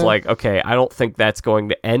 And I was like, okay, I don't think that's going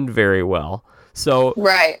to end very well. So,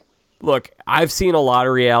 right. Look, I've seen a lot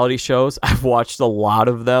of reality shows. I've watched a lot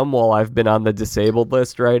of them while I've been on the disabled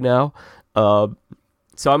list right now.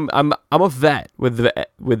 So I'm a vet with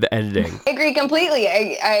the editing. I agree completely.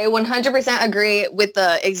 I 100% agree with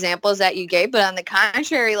the examples that you gave. But on the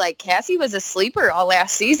contrary, Cassie was a sleeper all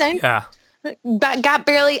last season. Yeah. Got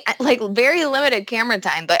barely, very limited camera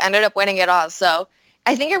time, but ended up winning it all. So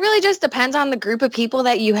I think it really just depends on the group of people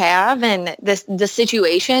that you have and the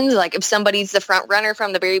situations. If somebody's the front runner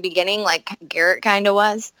from the very beginning, like Garrett kind of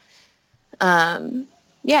was, I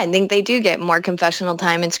think they do get more confessional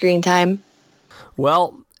time and screen time.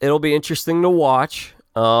 Well, it'll be interesting to watch.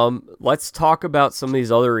 Let's talk about some of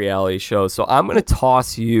these other reality shows. So I'm going to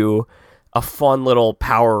toss you a fun little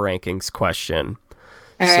power rankings question.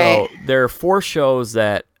 So there are 4 shows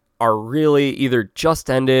that are really either just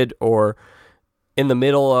ended or in the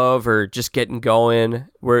middle of or just getting going.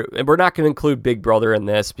 We're not going to include Big Brother in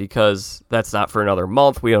this because that's not for another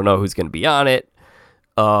month. We don't know who's going to be on it.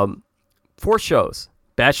 4 shows: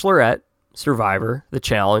 Bachelorette, Survivor, The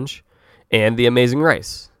Challenge, and The Amazing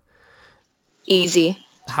Race. Easy.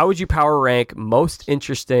 How would you power rank most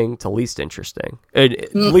interesting to least interesting?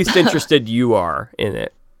 Least interested you are in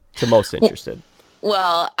it to most interested.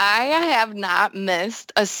 Well, I have not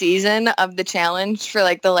missed a season of The Challenge for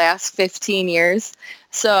the last 15 years.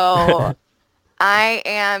 So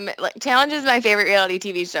Challenge is my favorite reality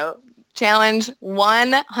TV show. Challenge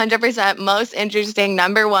 100% most interesting,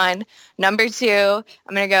 number 1. Number 2,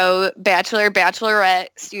 I'm going to go Bachelorette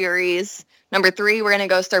series. Number 3, we're going to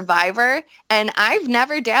go Survivor. And I've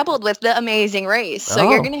never dabbled with The Amazing Race. So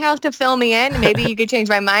you're going to have to fill me in. Maybe you could change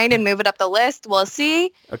my mind and move it up the list. We'll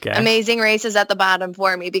see. Okay. Amazing Race is at the bottom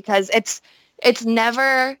for me because it's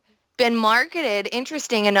never been marketed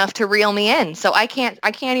interesting enough to reel me in. So I can't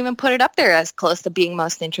even put it up there as close to being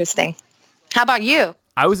most interesting. How about you?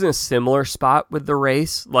 I was in a similar spot with The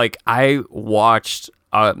Race. I watched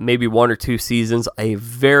maybe 1 or 2 seasons a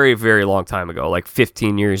very, very long time ago,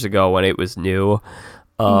 15 years ago when it was new.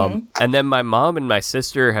 And then my mom and my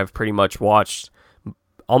sister have pretty much watched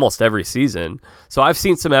almost every season. So I've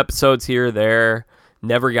seen some episodes here or there,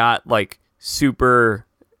 never got was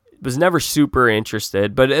never super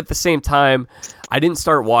interested. But at the same time, I didn't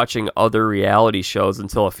start watching other reality shows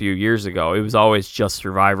until a few years ago. It was always just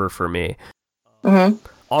Survivor for me.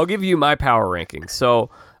 I'll give you my power rankings. So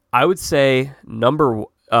I would say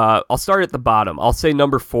I'll start at the bottom. I'll say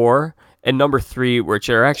number 4 and number 3, which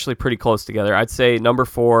are actually pretty close together. I'd say number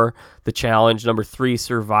 4, The Challenge. Number 3,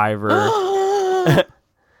 Survivor.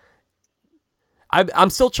 I'm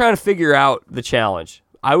still trying to figure out The Challenge.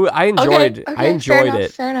 I enjoyed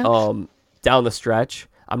it down the stretch.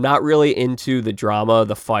 I'm not really into the drama,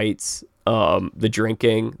 the fights, the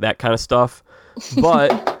drinking, that kind of stuff.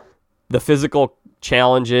 But the physical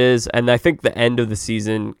challenges, and I think the end of the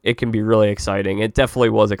season, it can be really exciting. It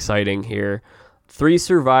definitely was exciting here. 3,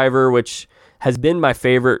 Survivor, which has been my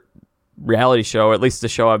favorite reality show, at least the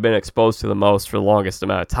show I've been exposed to the most for the longest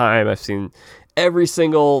amount of time. I've seen every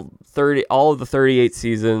single all of the 38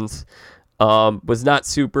 seasons. Was not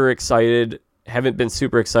super excited. Haven't been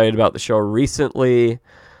super excited about the show recently.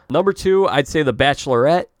 Number 2, I'd say The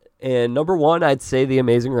Bachelorette. And number 1, I'd say The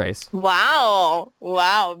Amazing Race. Wow.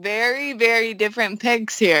 Very, very different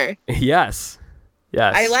picks here. Yes.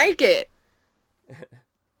 I like it.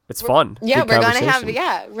 It's fun. Yeah, we're going to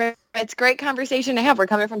have, it's great conversation to have. We're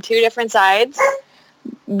coming from two different sides.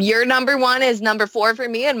 Your number one is number 4 for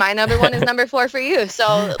me, and my number one is number 4 for you.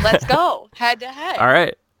 So let's go head to head. All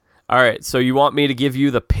right. So you want me to give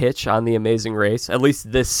you the pitch on The Amazing Race, at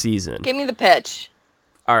least this season? Give me the pitch.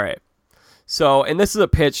 All right. So, and this is a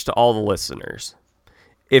pitch to all the listeners.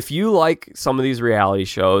 If you like some of these reality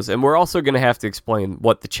shows, and we're also going to have to explain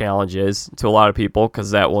what the challenge is to a lot of people,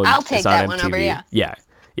 because that one I'll take is on that MTV. one over, yeah.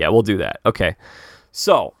 Yeah, we'll do that. Okay.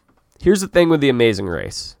 So, here's the thing with The Amazing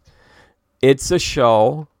Race. It's a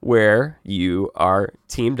show where you are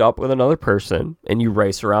teamed up with another person, and you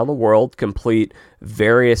race around the world, complete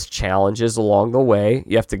various challenges along the way.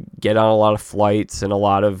 You have to get on a lot of flights and a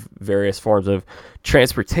lot of various forms of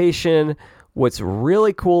transportation. What's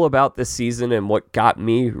really cool about this season and what got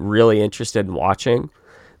me really interested in watching,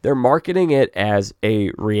 they're marketing it as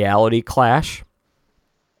a reality clash.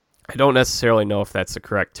 I don't necessarily know if that's the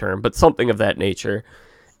correct term, but something of that nature.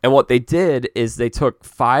 And what they did is they took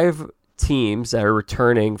 5 teams that are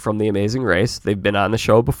returning from The Amazing Race. They've been on the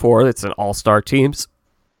show before. It's an all-star teams.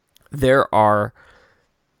 There are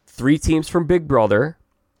 3 teams from Big Brother,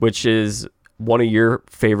 which is one of your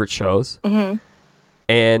favorite shows. Mm-hmm.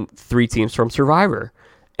 And 3 teams from Survivor.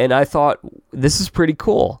 And I thought, this is pretty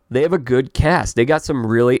cool. They have a good cast. They got some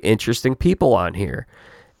really interesting people on here.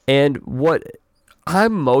 And what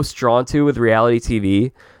I'm most drawn to with reality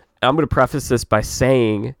TV, I'm going to preface this by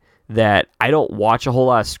saying that I don't watch a whole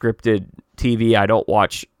lot of scripted TV. I don't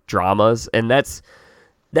watch dramas. And that's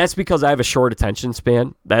because I have a short attention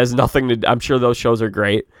span. That has nothing to... I'm sure those shows are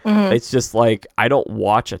great. Mm-hmm. It's just like, I don't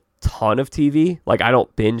watch a ton of TV. Like, I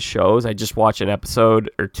don't binge shows. I just watch an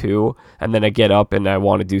episode or 2, and then I get up and I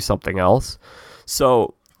want to do something else.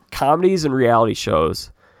 So comedies and reality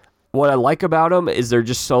shows, what I like about them is they're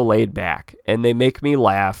just so laid back, and they make me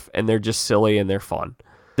laugh, and they're just silly and they're fun.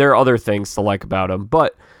 There are other things to like about them,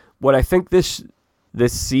 but what I think this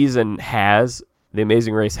season has, The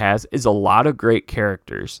Amazing Race has, is a lot of great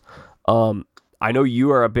characters. I know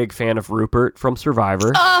you are a big fan of Rupert from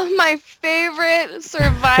Survivor. Oh, my favorite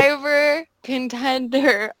Survivor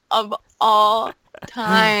contender of all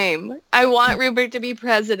time. I want Rupert to be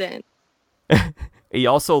president. He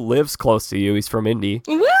also lives close to you. He's from Indy.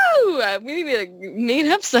 Woo! We need to meet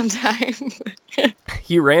up sometime.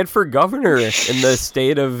 He ran for governor in the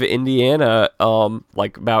state of Indiana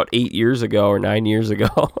like about 8 years ago or 9 years ago.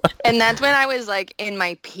 And that's when I was like in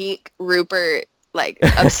my peak Rupert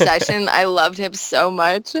obsession. I loved him so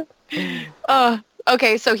much.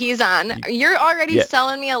 Okay, so he's on. You're already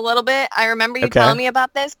selling me a little bit. I remember you telling me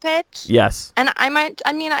about this pitch. Yes. And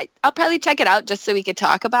I'll probably check it out just so we could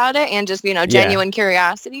talk about it and just, genuine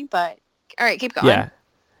curiosity. But all right, keep going. Yeah.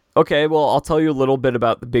 Okay, well, I'll tell you a little bit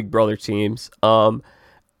about the Big Brother teams.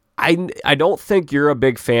 I don't think you're a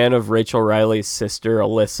big fan of Rachel Riley's sister,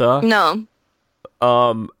 Alyssa. No.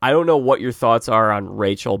 I don't know what your thoughts are on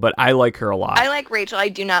Rachel, but I like her a lot. I like Rachel. I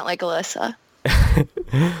do not like Alyssa.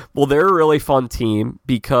 Well, they're a really fun team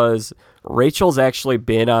because Rachel's actually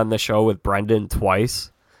been on the show with Brendan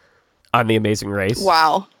twice on The Amazing Race.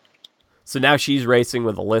 Wow. So now she's racing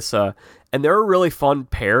with Alyssa, and they're a really fun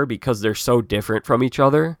pair because they're so different from each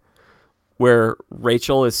other, where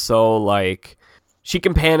Rachel is so, she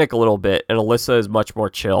can panic a little bit, and Alyssa is much more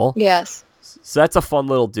chill. Yes. So that's a fun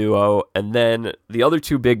little duo. And then the other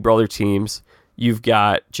 2 Big Brother teams, you've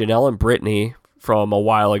got Janelle and Brittany from a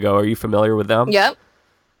while ago. Are you familiar with them? Yep.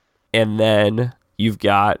 And then you've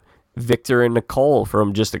got Victor and Nicole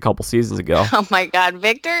from just a couple seasons ago. Oh my God.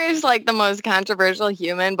 Victor is the most controversial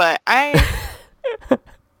human, but I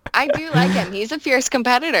do like him. He's a fierce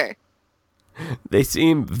competitor. They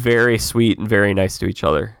seem very sweet and very nice to each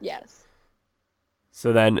other. Yes.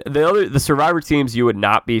 So then the Survivor teams you would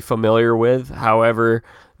not be familiar with. However,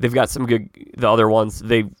 they've got some good, the other ones,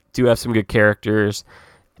 they do have some good characters.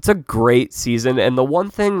 It's a great season. And the one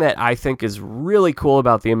thing that I think is really cool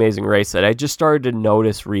about The Amazing Race that I just started to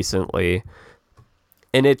notice recently,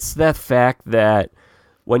 and it's the fact that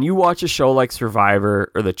when you watch a show like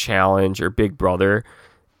Survivor or The Challenge or Big Brother,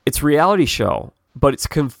 it's a reality show, but it's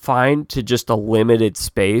confined to just a limited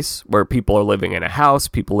space where people are living in a house,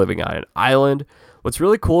 people living on an island. What's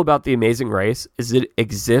really cool about The Amazing Race is it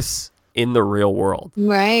exists in the real world.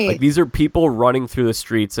 Right. These are people running through the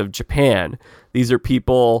streets of Japan. These are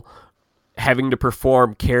people having to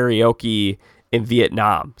perform karaoke in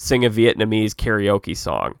Vietnam, sing a Vietnamese karaoke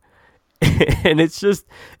song. And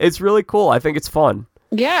it's really cool. I think it's fun.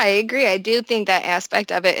 Yeah, I agree. I do think that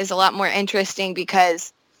aspect of it is a lot more interesting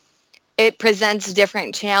because it presents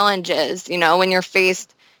different challenges, when you're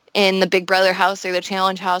faced in the Big Brother house or the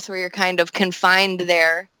Challenge house where you're kind of confined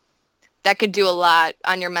there. that could do a lot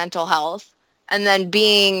on your mental health. And then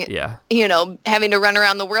being, Yeah. Having to run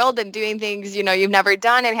around the world and doing things, you've never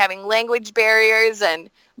done, and having language barriers, and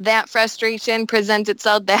that frustration presents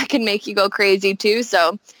itself, that can make you go crazy too.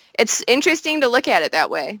 So it's interesting to look at it that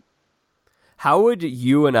way. How would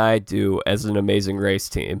you and I do as an Amazing Race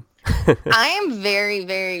team? I am very,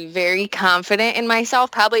 very, very confident in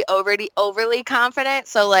myself, probably overly confident.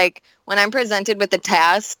 So like when I'm presented with a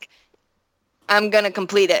task, I'm going to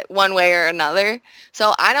complete it one way or another.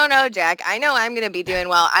 So I don't know, Jack. I know I'm going to be doing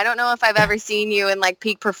well. I don't know if I've ever seen you in like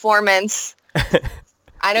peak performance.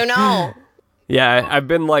 I don't know. Yeah, I've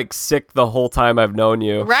been like sick the whole time I've known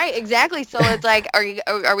you. Right, exactly. So it's like,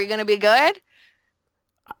 are we going to be good?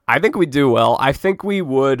 I think we do well. I think we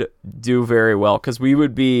would do very well because we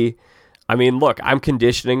would be, I mean, look, I'm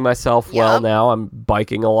conditioning myself well now. I'm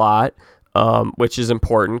biking a lot, which is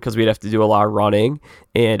important because we'd have to do a lot of running.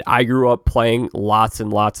 And I grew up playing lots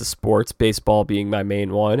and lots of sports, baseball being my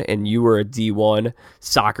main one. And you were a D1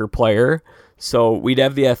 soccer player. So we'd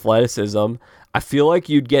have the athleticism. I feel like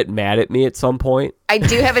you'd get mad at me at some point. I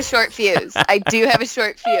do have a short fuse. I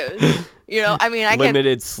mean, I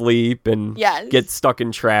limited sleep and get stuck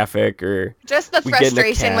in traffic or just the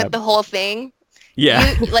frustration with the whole thing.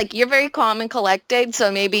 Yeah. You're very calm and collected. So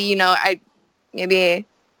maybe, maybe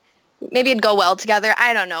it'd go well together.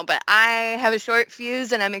 I don't know, but I have a short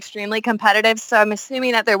fuse and I'm extremely competitive. So I'm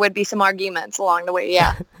assuming that there would be some arguments along the way.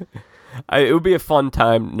 Yeah. It would be a fun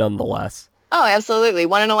time nonetheless. Oh, absolutely.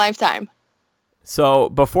 One in a lifetime. So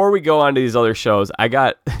before we go on to these other shows,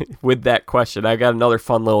 with that question, I got another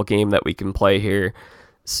fun little game that we can play here.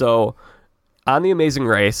 So on The Amazing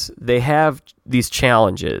Race, they have these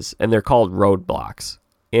challenges, and they're called roadblocks.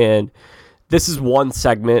 And this is one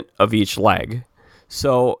segment of each leg.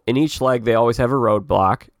 So in each leg, they always have a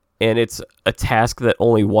roadblock, and it's a task that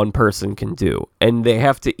only one person can do. And they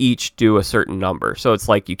have to each do a certain number. So it's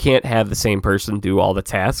like you can't have the same person do all the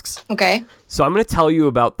tasks. Okay. So I'm going to tell you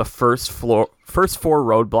about the first four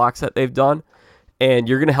roadblocks that they've done, and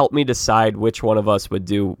you're going to help me decide which one of us would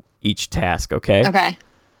do each task, okay? Okay.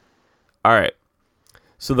 All right.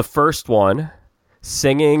 So the first one,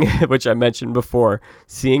 singing, which I mentioned before,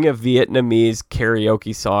 singing a Vietnamese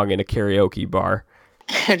karaoke song in a karaoke bar.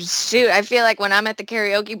 Shoot, I feel like when I'm at the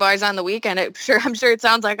karaoke bars on the weekend, I'm sure it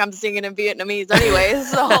sounds like I'm singing in Vietnamese anyway,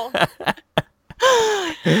 so...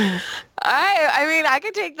 I mean, I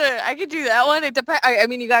could do that one. It depends. I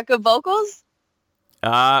mean, you got good vocals?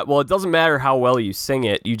 Well, it doesn't matter how well you sing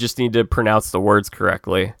it. You just need to pronounce the words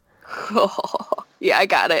correctly. Yeah, I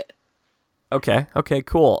got it. Okay,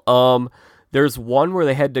 cool. There's one where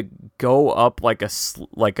they had to go up it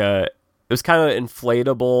was kind of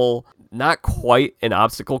inflatable, not quite an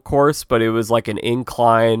obstacle course, but it was like an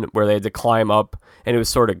incline where they had to climb up, and it was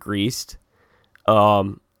sort of greased.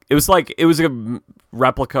 It was a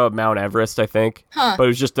replica of Mount Everest, I think. Huh. But it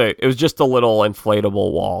was just a little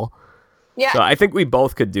inflatable wall. Yeah. So I think we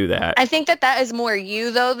both could do that. I think that is more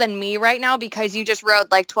you though than me right now because you just rode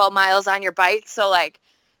like 12 miles on your bike. So like,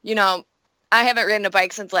 I haven't ridden a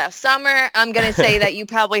bike since last summer. I'm going to say that you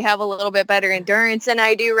probably have a little bit better endurance than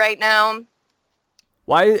I do right now.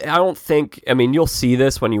 Well, I don't think, I mean, you'll see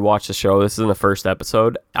this when you watch the show. This is in the first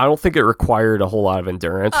episode. I don't think it required a whole lot of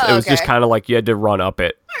endurance. Oh, it was just kind of like you had to run up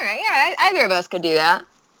it. All right, yeah, either of us could do that.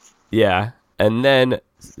 Yeah. And then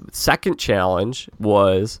second challenge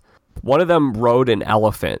was one of them rode an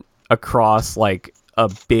elephant across like a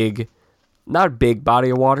big, not a big body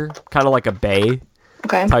of water, kind of like a bay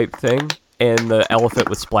type thing. And the elephant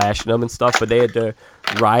was splashing them and stuff, but they had to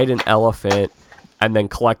ride an elephant and then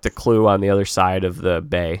collect a clue on the other side of the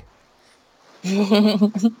bay.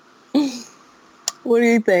 What do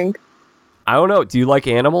you think? I don't know. Do you like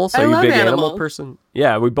animals? Are you a big animal person?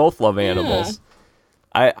 Yeah, we both love animals.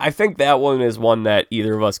 I think that one is one that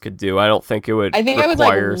either of us could do. I don't think it would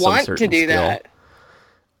require some certain to do skill. that.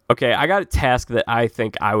 Okay, I got a task that I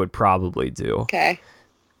think I would probably do. Okay.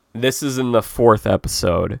 This is in the 4th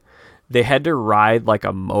episode. They had to ride like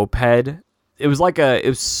a moped. It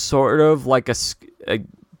was sort of like a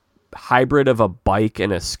hybrid of a bike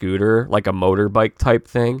and a scooter, like a motorbike type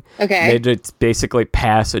thing. Okay. They had to basically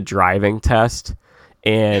pass a driving test,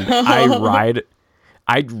 and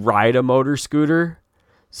I'd ride a motor scooter.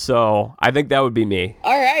 So I think that would be me.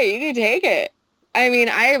 All right, you can take it. I mean,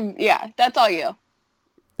 that's all you.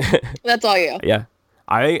 That's all you. Yeah.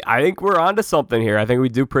 I think we're onto something here. I think we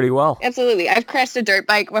do pretty well. Absolutely. I've crashed a dirt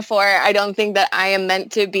bike before. I don't think that I am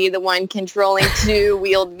meant to be the one controlling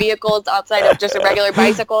two-wheeled vehicles outside of just a regular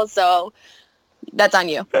bicycle, so that's on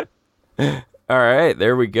you. All right,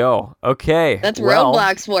 there we go. Okay. That's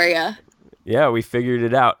roadblocks for you. Yeah, we figured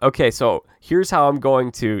it out. Okay, so here's how I'm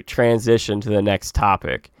going to transition to the next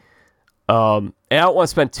topic. And I don't want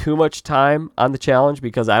to spend too much time on the challenge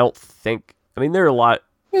because I don't think, I mean, there are a lot,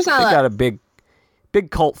 they got a big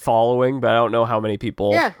cult following, but I don't know how many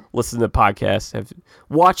people listen to the podcast have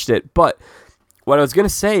watched it. But what I was going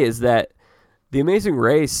to say is that The Amazing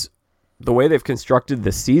Race, the way they've constructed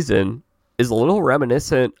this season, is a little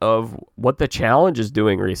reminiscent of what the challenge is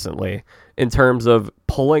doing recently in terms of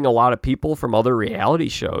pulling a lot of people from other reality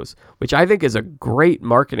shows, which I think is a great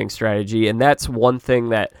marketing strategy. And that's one thing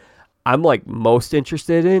that I'm like most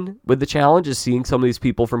interested in with the challenge, is seeing some of these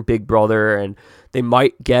people from Big Brother, and they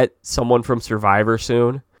might get someone from Survivor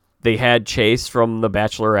soon. They had Chase from The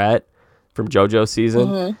Bachelorette from JoJo's season.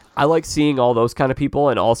 Mm-hmm. I like seeing all those kind of people,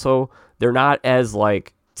 and also they're not as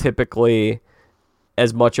like typically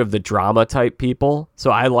as much of the drama type people. So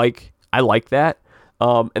I like that.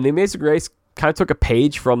 And The Amazing Race kind of took a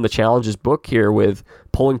page from the challenge's book here with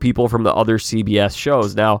pulling people from the other CBS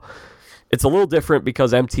shows. Now, it's a little different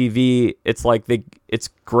because MTV, it's like it's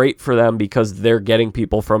great for them because they're getting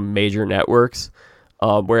people from major networks,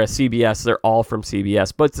 whereas CBS, they're all from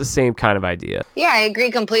CBS, but it's the same kind of idea. Yeah, I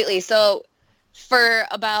agree completely. So for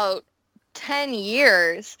about 10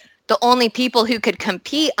 years, the only people who could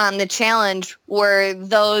compete on the challenge were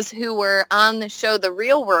those who were on the show The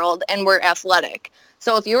Real World and were athletic.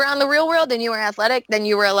 So if you were on The Real World and you were athletic, then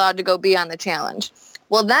you were allowed to go be on the challenge.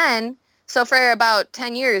 Well then, so for about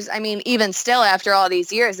 10 years, I mean, even still after all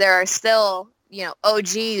these years, there are still,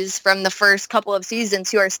 OGs from the first couple of seasons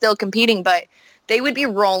who are still competing, but they would be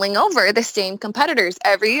rolling over the same competitors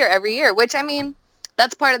every year, which, I mean,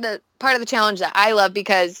 that's part of the challenge that I love,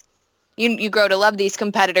 because you grow to love these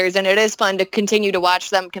competitors, and it is fun to continue to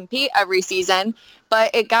watch them compete every season.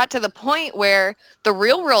 But it got to the point where The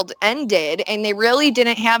Real World ended, and they really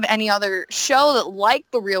didn't have any other show like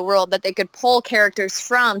The Real World that they could pull characters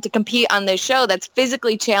from to compete on this show that's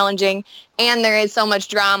physically challenging, and there is so much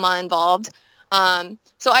drama involved.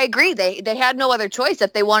 So I agree. They had no other choice.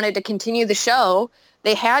 If they wanted to continue the show,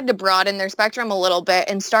 they had to broaden their spectrum a little bit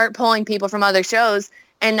and start pulling people from other shows.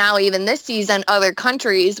 And now even this season, other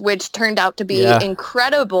countries, which turned out to be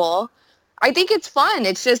incredible. I think it's fun.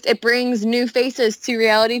 It's just, it brings new faces to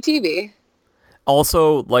reality TV.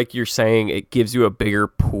 Also, like you're saying, it gives you a bigger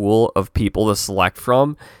pool of people to select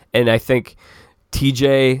from. And I think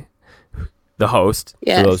TJ, the host,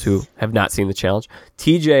 for those who have not seen the challenge,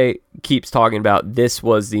 TJ keeps talking about this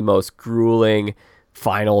was the most grueling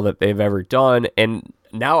final that they've ever done. And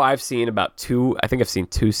now I've seen I've seen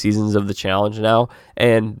 2 seasons of the challenge now.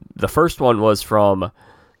 And the first one was from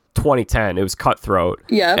 2010. It was Cutthroat.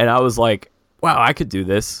 Yeah. And I was like, wow, I could do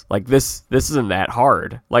this. Like this isn't that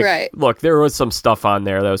hard. Like, Look, there was some stuff on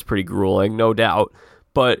there that was pretty grueling, no doubt.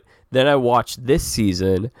 But then I watched this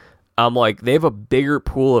season. I'm like, they have a bigger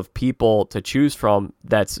pool of people to choose from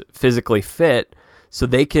that's physically fit. So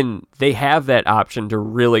they have that option to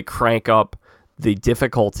really crank up the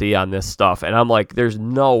difficulty on this stuff. And I'm like, there's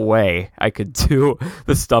no way I could do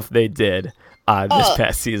the stuff they did this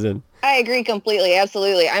past season. I agree completely.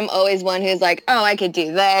 Absolutely. I'm always one who's like, oh, I could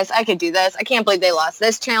do this. I can't believe they lost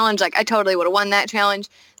this challenge. Like, I totally would have won that challenge.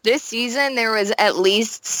 This season, there was at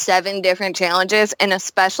least 7 different challenges, and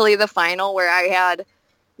especially the final, where I had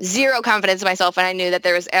zero confidence in myself, and I knew that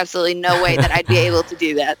there was absolutely no way that I'd be able to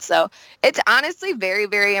do that. So it's honestly very,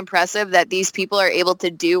 very impressive that these people are able to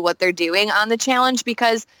do what they're doing on the challenge,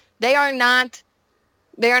 because they are not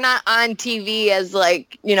on TV as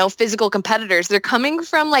like, physical competitors. They're coming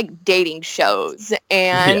from like dating shows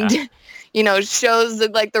and, shows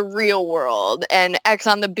like The Real World and X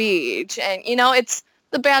on the Beach and, it's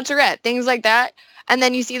The Bachelorette, things like that. And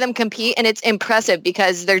then you see them compete, and it's impressive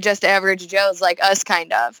because they're just average Joes like us,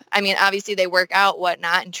 kind of. I mean, obviously they work out,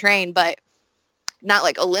 whatnot, and train, but not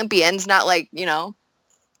like Olympians, not like,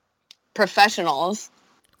 professionals.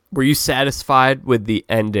 Were you satisfied with the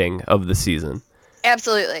ending of the season?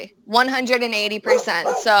 Absolutely.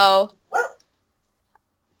 180%. So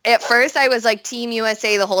at first I was like Team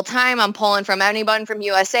USA the whole time. I'm pulling from anyone from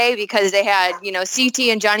USA because they had, CT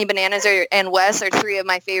and Johnny Bananas and Wes are 3 of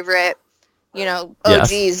my favorite,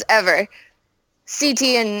 OGs ever. CT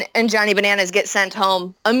and Johnny Bananas get sent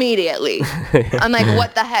home immediately. I'm like,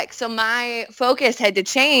 what the heck? So my focus had to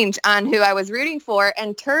change on who I was rooting for,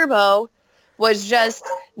 and Turbo was just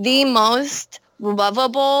the most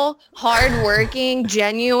lovable, hardworking,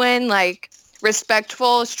 genuine, like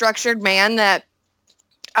respectful, structured man that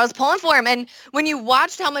I was pulling for him. And when you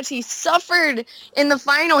watched how much he suffered in the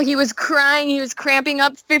final, he was crying, he was cramping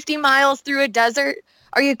up 50 miles through a desert.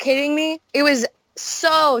 Are you kidding me? It was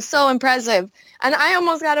so impressive. And I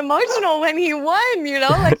almost got emotional when he won,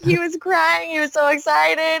 like he was crying. He was so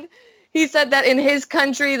excited. He said that in his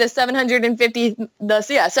country, the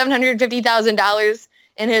 $750,000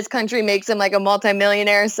 in his country makes him like a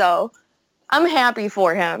multimillionaire. So I'm happy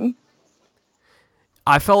for him.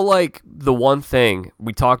 I felt like the one thing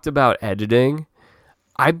we talked about editing,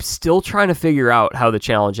 I'm still trying to figure out how the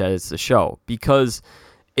challenge edits the show, because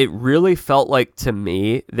it really felt like, to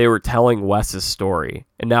me, they were telling Wes's story.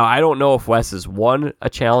 And now I don't know if Wes has won a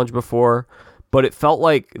challenge before, but it felt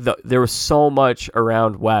like there was so much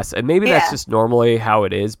around Wes. And maybe that's just normally how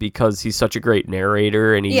it is, because he's such a great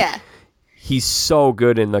narrator, and he's so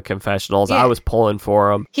good in the confessionals. I was pulling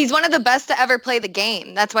for him. He's one of the best to ever play the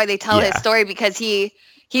game. That's why they tell his story, because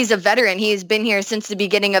he's a veteran. He's been here since the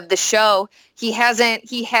beginning of the show. He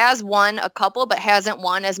has won a couple, but hasn't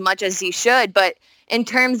won as much as he should. But in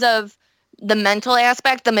terms of the mental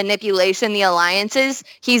aspect, the manipulation, the alliances,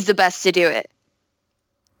 he's the best to do it.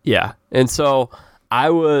 Yeah. And so I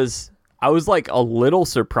was like a little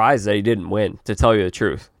surprised that he didn't win, to tell you the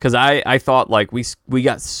truth. Because I thought like we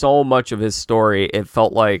got so much of his story. It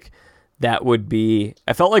felt like I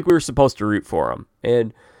felt like we were supposed to root for him.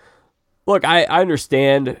 And look, I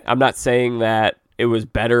understand. I'm not saying that it was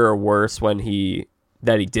better or worse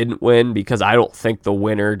that he didn't win, because I don't think the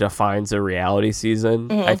winner defines a reality season.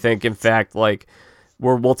 Mm-hmm. I think, in fact, like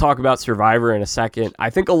we'll talk about Survivor in a second. I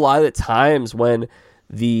think a lot of the times when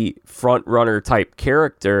the front runner type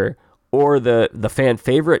character or the fan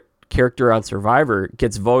favorite character on Survivor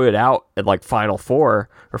gets voted out at like final 4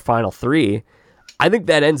 or final 3, I think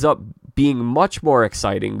that ends up being much more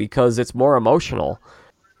exciting because it's more emotional.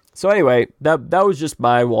 So anyway, that was just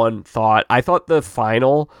my one thought. I thought the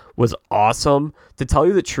final was awesome. To tell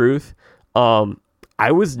you the truth,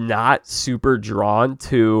 I was not super drawn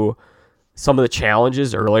to some of the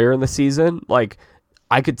challenges earlier in the season. Like,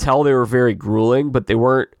 I could tell they were very grueling, but they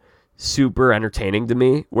weren't super entertaining to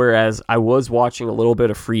me. Whereas I was watching a little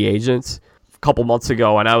bit of Free Agents a couple months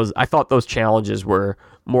ago, and I thought those challenges were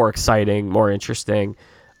more exciting, more interesting.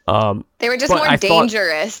 They were just more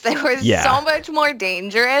dangerous. They were so much more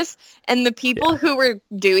dangerous. And the people who were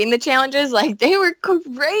doing the challenges, like, they were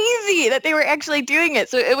crazy that they were actually doing it.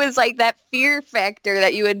 So it was like that fear factor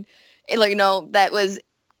that you would, like, that was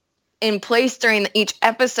in place during each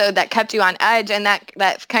episode that kept you on edge. And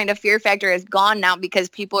that kind of fear factor is gone now because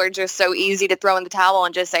people are just so easy to throw in the towel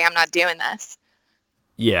and just say, I'm not doing this.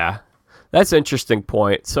 Yeah, that's an interesting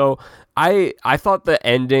point. So I thought the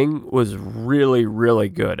ending was really, really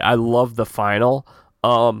good. I loved the final.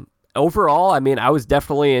 Overall, I mean, I was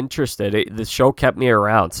definitely interested. The show kept me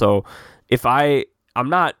around. So I'm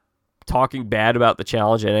not talking bad about the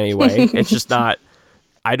challenge in any way. It's just not,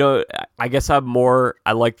 I guess I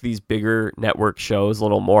like these bigger network shows a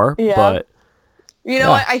little more. Yeah. But you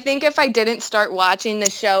know what? I think if I didn't start watching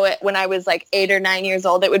the show when I was like 8 or 9 years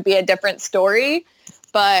old, it would be a different story.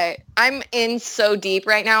 But I'm in so deep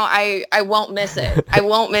right now. I won't miss it. I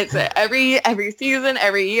won't miss it. Every season,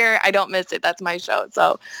 every year, I don't miss it. That's my show.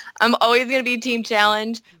 So I'm always going to be Team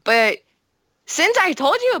Challenge. But since I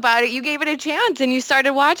told you about it, you gave it a chance and you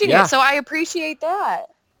started watching it. So I appreciate that.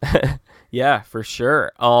 Yeah, for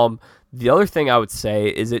sure. The other thing I would say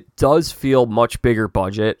is it does feel much bigger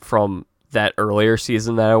budget from that earlier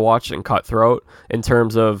season that I watched in Cutthroat, in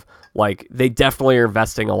terms of, like, they definitely are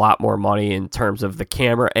investing a lot more money in terms of the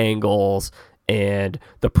camera angles, and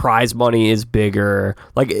the prize money is bigger.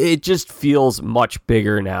 Like, it just feels much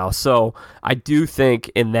bigger now. So I do think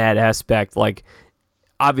in that aspect, like,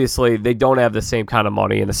 obviously they don't have the same kind of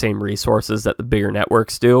money and the same resources that the bigger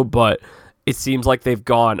networks do, but it seems like they've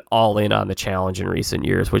gone all in on the challenge in recent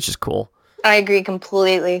years, which is cool. I agree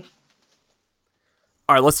completely.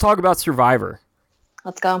 All right, let's talk about Survivor.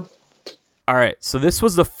 Let's go. All right, so this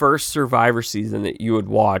was the first Survivor season that you had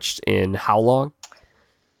watched in how long?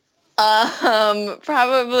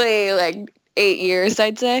 Probably like 8 years,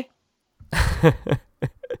 I'd say.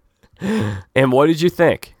 And what did you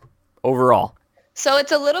think overall? So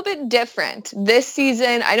it's a little bit different. This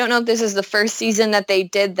season, I don't know if this is the first season that they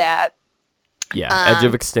did that. Yeah, Edge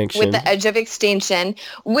of Extinction. With the Edge of Extinction,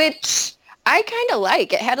 which I kind of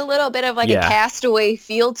like. It had a little bit of like a Castaway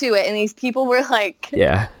feel to it, and these people were like...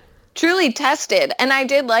 truly tested, and I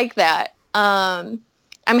did like that. I'm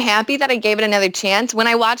happy that I gave it another chance. When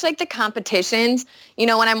I watch like the competitions, when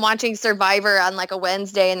I'm watching Survivor on like a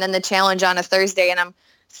Wednesday and then the challenge on a Thursday, and I'm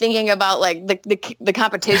thinking about like the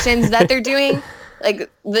competitions that they're doing, like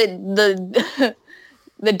the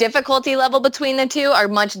difficulty level between the two are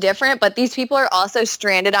much different, but these people are also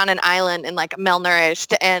stranded on an island and like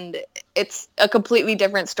malnourished, and it's a completely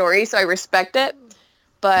different story, so I respect it.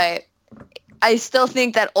 But I still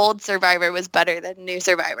think that old Survivor was better than new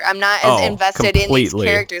Survivor. I'm not as invested in these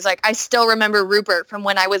characters. Like, I still remember Rupert from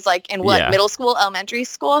when I was like in middle school, elementary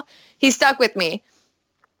school. He stuck with me.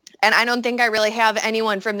 And I don't think I really have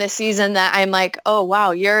anyone from this season that I'm like, oh,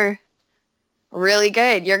 wow, you're really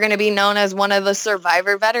good. You're going to be known as one of the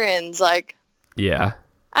Survivor veterans. Like, yeah.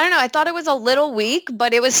 I don't know. I thought it was a little weak,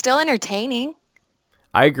 but it was still entertaining.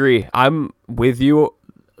 I agree. I'm with you.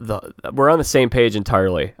 We're on the same page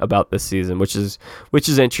entirely about this season, which is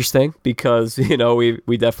interesting because, you know,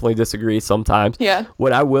 we definitely disagree sometimes. Yeah.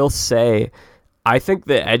 What I will say, I think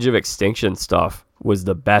the Edge of Extinction stuff was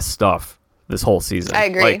the best stuff this whole season. I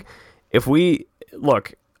agree. Like, if we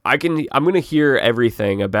look, I'm going to hear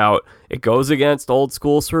everything about it goes against old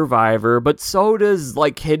school Survivor, but so does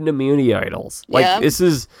like hidden immunity idols. Like, this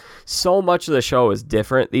is so much of the show is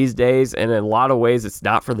different these days, and in a lot of ways it's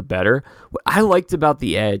not for the better. What I liked about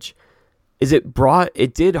The Edge is it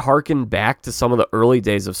did harken back to some of the early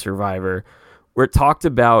days of Survivor, where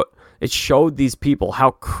it showed these people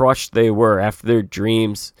how crushed they were after their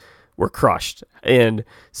dreams were crushed and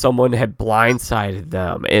someone had blindsided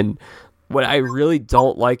them. And what I really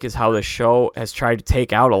don't like is how the show has tried to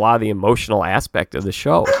take out a lot of the emotional aspect of the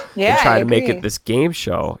show and try to make it this game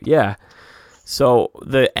show. Yeah. So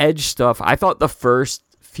the Edge stuff, I thought the first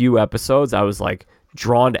few episodes, I was like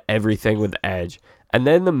drawn to everything with Edge. And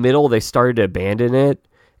then in the middle, they started to abandon it.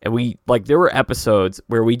 And there were episodes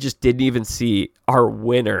where we just didn't even see our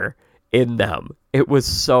winner in them. It was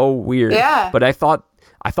so weird. Yeah. But I thought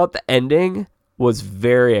the ending was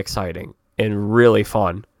very exciting and really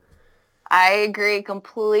fun. I agree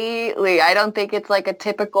completely. I don't think it's like a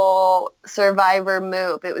typical Survivor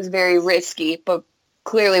move. It was very risky, but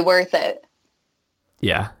clearly worth it.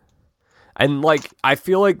 Yeah. And like, I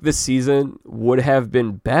feel like this season would have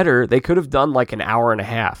been better. They could have done like an hour and a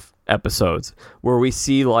half episodes where we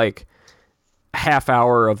see like a half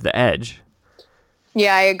hour of the Edge.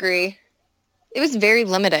 Yeah, I agree. It was very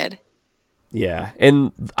limited. Yeah.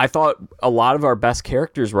 And I thought a lot of our best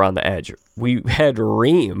characters were on the Edge. We had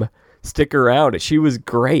Reem stick around. She was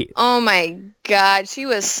great. Oh my God. She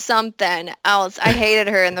was something else. I hated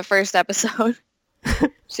her in the first episode.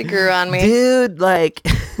 She grew on me. Dude, like,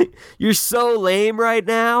 you're so lame right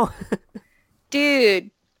now. Dude.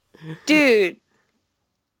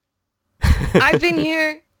 I've been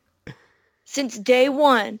here since day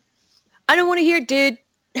one. I don't want to hear dude.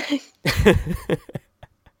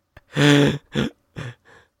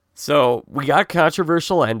 So we got a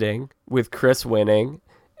controversial ending with Chris winning.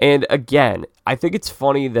 And again, I think it's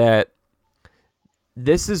funny that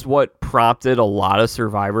this is what prompted a lot of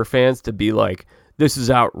Survivor fans to be like, this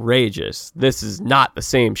is outrageous. This is not the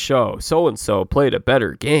same show. So-and-so played a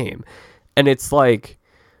better game. And it's like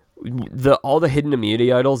all the hidden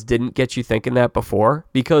immunity idols didn't get you thinking that before,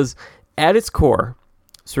 because at its core,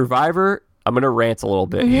 Survivor, I'm going to rant a little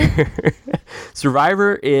bit here.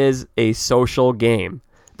 Survivor is a social game.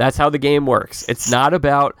 That's how the game works. It's not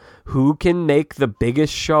about who can make the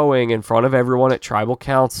biggest showing in front of everyone at Tribal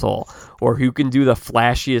Council or who can do the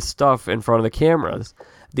flashiest stuff in front of the cameras.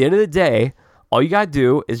 At the end of the day, all you got to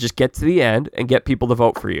do is just get to the end and get people to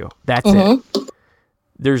vote for you. That's it.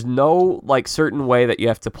 There's no like certain way that you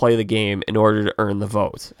have to play the game in order to earn the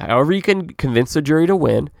votes. However you can convince the jury to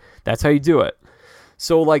win, that's how you do it.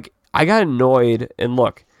 So like, I got annoyed, and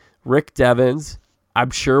look, Rick Devens, I'm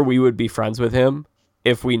sure we would be friends with him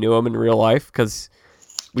if we knew him in real life, because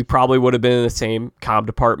we probably would have been in the same comm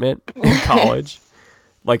department in college.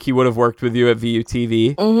 Like, he would have worked with you at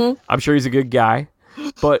VUTV. I'm sure he's a good guy.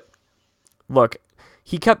 But look,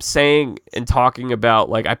 he kept saying and talking about,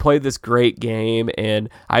 like, I played this great game and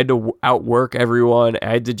I had to outwork everyone.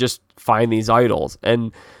 I had to just find these idols.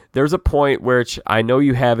 And there's a point which I know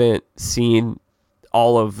you haven't seen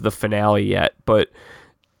all of the finale yet, but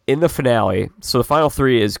in the finale, so the final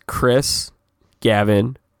three is Chris,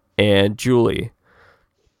 Gavin, and Julie.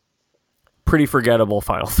 Pretty forgettable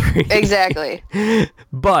final three. Exactly.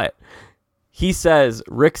 But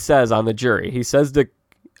Rick says on the jury, he says to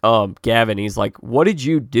Gavin, he's like, what did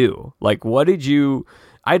you do? Like, I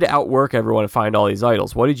had to outwork everyone and find all these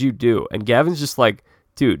idols. What did you do? And Gavin's just like,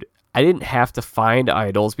 dude, I didn't have to find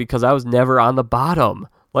idols because I was never on the bottom.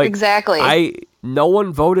 Like, exactly. No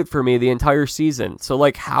one voted for me the entire season. So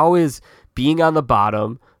like, how is being on the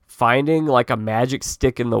bottom, finding like a magic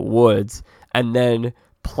stick in the woods, and then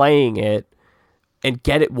playing it and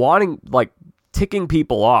ticking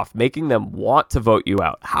people off, making them want to vote you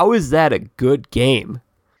out? How is that a good game?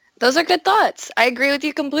 Those are good thoughts. I agree with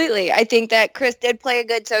you completely. I think that Chris did play a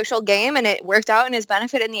good social game, and it worked out in his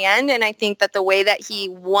benefit in the end. And I think that the way that he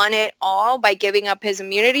won it all by giving up his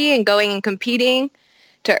immunity and going and competing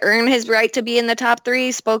to earn his right to be in the top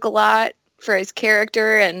 3, spoke a lot for his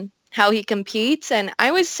character and how he competes. And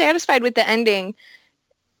I was satisfied with the ending,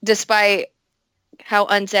 despite how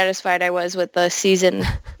unsatisfied I was with the season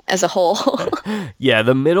as a whole. Yeah,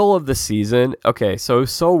 the middle of the season. Okay, so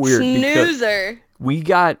weird. Snoozer. We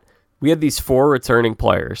had these 4 returning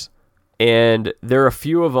players, and there are a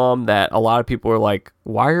few of them that a lot of people are like,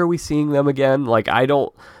 why are we seeing them again? Like, I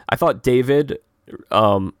thought David,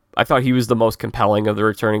 I thought he was the most compelling of the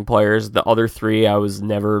returning players. The other 3 I was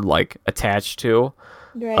never like attached to.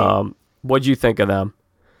 Right. What'd you think of them?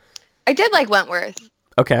 I did like Wentworth.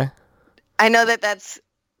 Okay. I know that's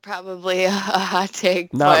probably a hot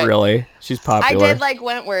take. Not really. She's popular. I did like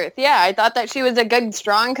Wentworth. Yeah, I thought that she was a good,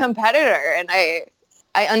 strong competitor, and I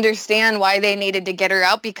understand why they needed to get her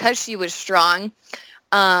out because she was strong.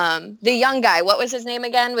 The young guy, what was his name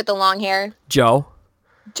again with the long hair? Joe.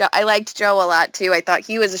 I liked Joe a lot too. I thought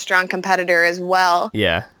he was a strong competitor as well.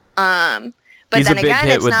 Yeah. But he's then a big again,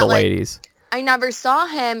 hit it's with not the like ladies. I never saw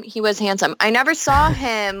him. He was handsome. I never saw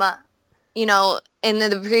him, in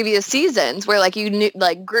the previous seasons where like you knew,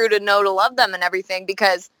 like grew to know to love them and everything,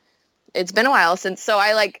 because it's been a while since. So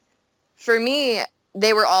for me,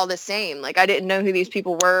 they were all the same. Like I didn't know who these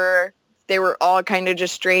people were. They were all kind of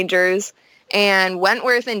just strangers. And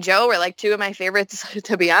Wentworth and Joe were like 2 of my favorites,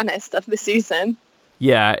 to be honest, of the season.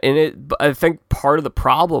 Yeah, and I think part of the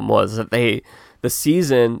problem was that they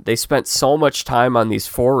spent so much time on these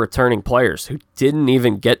 4 returning players who didn't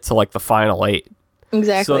even get to like the final 8.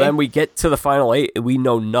 Exactly. So then we get to the final 8 and we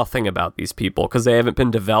know nothing about these people because they haven't been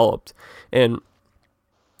developed. And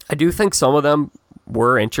I do think some of them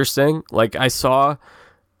were interesting. Like I saw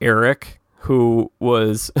Eric, who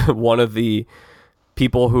was one of the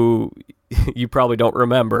people who you probably don't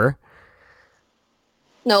remember.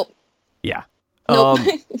 Nope. Yeah. Nope.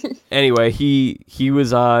 Anyway, he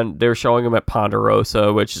was on, they were showing him at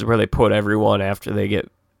Ponderosa, which is where they put everyone after they get,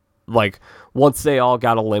 like, once they all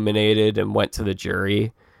got eliminated and went to the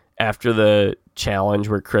jury after the challenge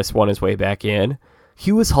where Chris won his way back in.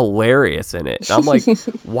 He was hilarious in it. And I'm like,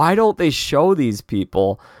 why don't they show these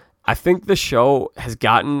people? I think the show has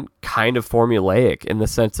gotten kind of formulaic in the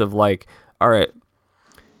sense of like, all right,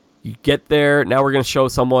 you get there, now we're going to show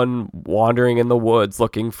someone wandering in the woods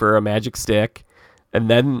looking for a magic stick, and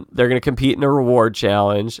then they're going to compete in a reward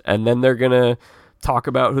challenge, and then they're going to talk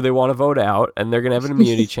about who they want to vote out, and they're going to have an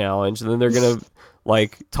immunity challenge, and then they're going to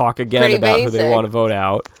like talk again Pretty about basic. who they want to vote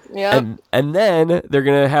out. Yep. And then they're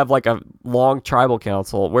going to have like a long tribal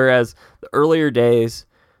council, whereas the earlier days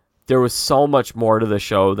there was so much more to the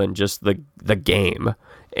show than just the game.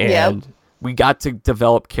 And we got to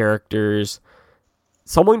develop characters.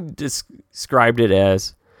 Someone described it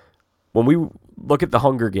as, when we look at the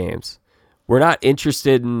Hunger Games, we're not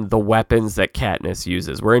interested in the weapons that Katniss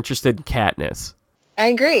uses. We're interested in Katniss. I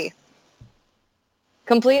agree.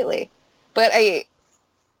 Completely. But I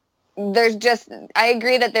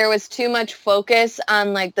agree that there was too much focus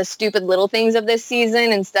on like the stupid little things of this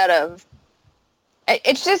season instead of,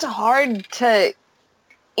 it's just hard to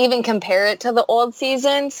even compare it to the old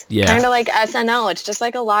seasons. Yeah. Kind of like SNL. It's just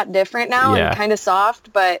like a lot different now and kind of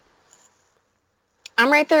soft, but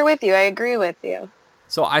I'm right there with you. I agree with you.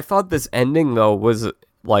 So I thought this ending, though, was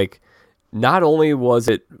like, not only was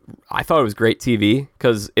it, I thought it was great TV,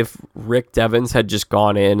 because if Rick Devens had just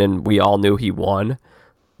gone in and we all knew he won,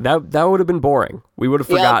 that would have been boring. We would have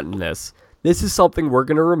forgotten this. This is something we're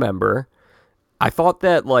going to remember. I thought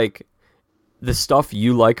that, like, the stuff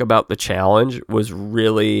you like about the challenge was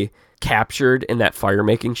really captured in that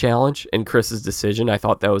fire-making challenge and Chris's decision. I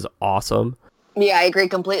thought that was awesome. Yeah, I agree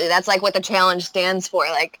completely. That's like what the challenge stands for.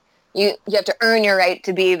 Like, you have to earn your right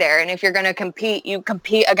to be there. And if you're going to compete, you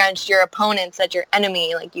compete against your opponents, that's your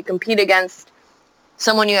enemy. Like, you compete against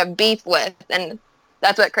someone you have beef with. And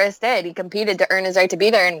that's what Chris did. He competed to earn his right to be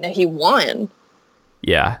there, and he won.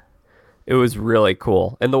 Yeah, it was really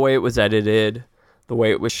cool. And the way it was edited, the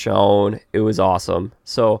way it was shown, it was awesome.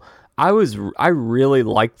 So I really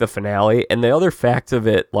liked the finale, and the other fact of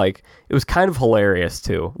it, like, it was kind of hilarious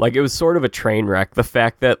too. Like, it was sort of a train wreck. The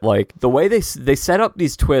fact that, like, the way they set up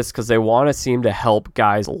these twists because they want to seem to help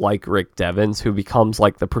guys like Rick Devens, who becomes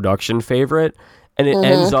like the production favorite, and it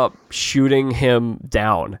ends up shooting him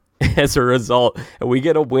down as a result. And we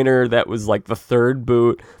get a winner that was like the third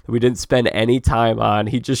boot that we didn't spend any time on.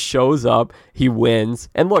 He just shows up, he wins.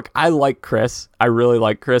 And look, I like Chris. I really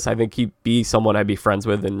like Chris. I think he'd be someone I'd be friends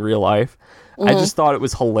with in real life. I just thought it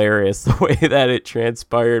was hilarious the way that it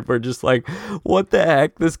transpired. We're just like, what the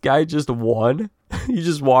heck? This guy just won? He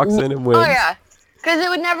just walks in and wins. Oh, yeah. Because it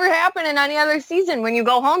would never happen in any other season. When you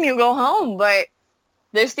go home, you go home. But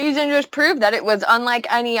this season just proved that it was unlike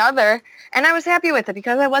any other, and I was happy with it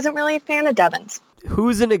because I wasn't really a fan of Devon's.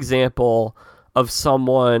 Who's an example of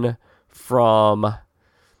someone from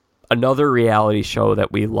another reality show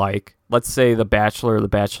that we like? Let's say The Bachelor or The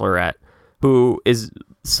Bachelorette, who is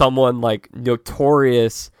someone like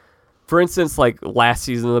notorious. For instance, like last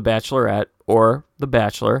season of The Bachelorette or The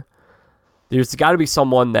Bachelor, there's got to be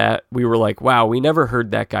someone that we were like, wow, we never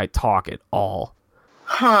heard that guy talk at all.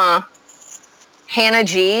 Huh. Hannah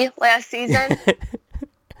G last season.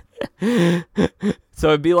 So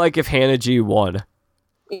it'd be like if Hannah G won.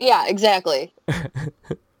 Yeah, exactly.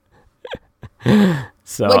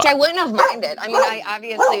 So, which I wouldn't have minded. I mean, I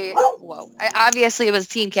obviously was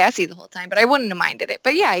Team Cassie the whole time, but I wouldn't have minded it.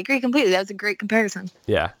 But yeah, I agree completely. That was a great comparison.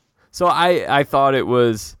 Yeah. So I thought it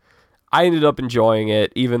was, I ended up enjoying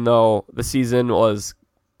it, even though the season was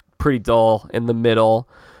pretty dull in the middle.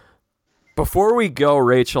 Before we go,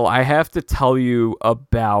 Rachel, I have to tell you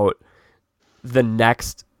about the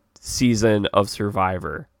next season of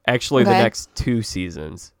Survivor. Actually, the next 2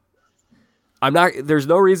 seasons. There's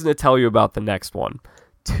no reason to tell you about the next one.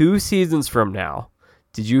 2 seasons from now,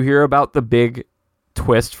 did you hear about the big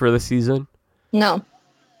twist for the season? No.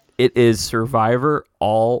 It is Survivor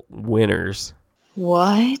All Winners.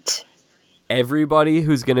 What? Everybody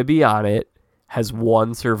who's going to be on it has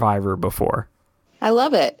won Survivor before. I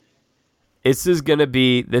love it. This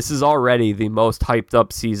is already the most hyped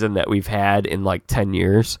up season that we've had in like 10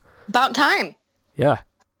 years. About time. Yeah.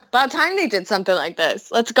 About time they did something like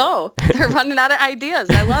this. Let's go. They're running out of ideas.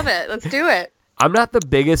 I love it. Let's do it. I'm not the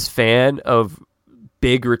biggest fan of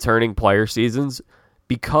big returning player seasons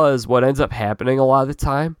because what ends up happening a lot of the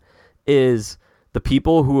time is the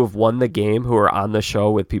people who have won the game, who are on the show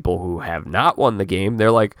with people who have not won the game,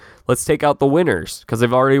 they're like, let's take out the winners because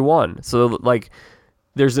they've already won. So like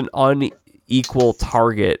there's an unequal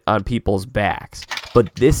target on people's backs.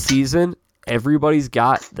 But this season, everybody's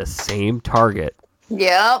got the same target.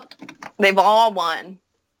 Yep. They've all won.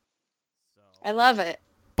 I love it.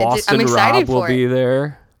 Boston I'm excited Rob will be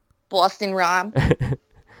there. Boston Rob.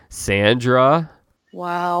 Sandra.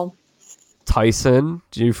 Wow. Tyson.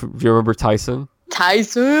 Do you remember Tyson?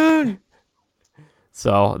 Tyson.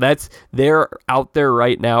 So they're out there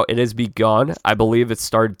right now. It has begun. I believe it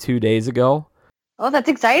started 2 days ago. Oh, that's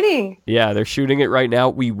exciting. Yeah, they're shooting it right now.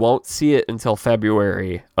 We won't see it until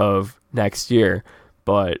February of next year,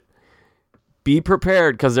 but be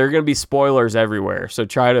prepared because there are going to be spoilers everywhere. So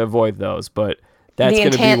try to avoid those, but that's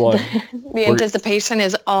going to be one. The anticipation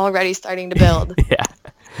is already starting to build.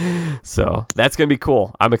 Yeah. So that's going to be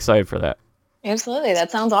cool. I'm excited for that. Absolutely.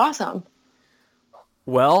 That sounds awesome.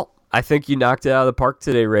 Well, I think you knocked it out of the park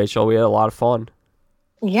today, Rachel. We had a lot of fun.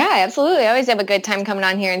 Yeah, absolutely. I always have a good time coming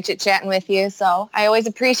on here and chit-chatting with you. So I always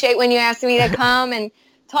appreciate when you ask me to come and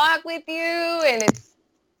talk with you, and it's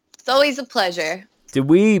always a pleasure. Did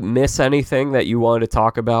we miss anything that you wanted to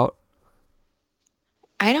talk about?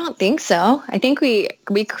 I don't think so. I think we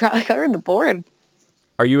covered the board.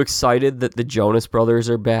 Are you excited that the Jonas Brothers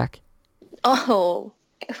are back? Oh,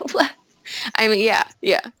 I mean, yeah.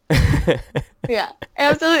 Yeah,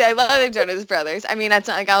 absolutely. I love the Jonas Brothers. I mean, that's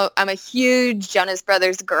not like I'm a huge Jonas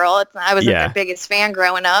Brothers girl. I wasn't their biggest fan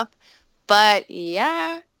growing up, but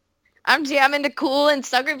yeah, I'm jamming to Cool and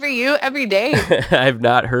Sucker for You every day. I've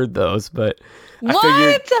not heard those, but what?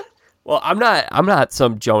 I figured, well, I'm not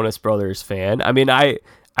some Jonas Brothers fan. I mean,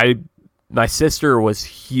 my sister was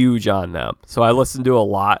huge on them, so I listened to a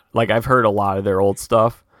lot. Like I've heard a lot of their old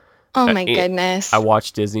stuff. Oh my goodness! I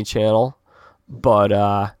watched Disney Channel,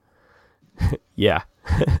 but yeah.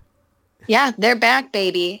 Yeah, they're back,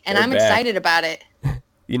 baby, and I'm excited about it.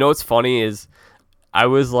 You know what's funny is I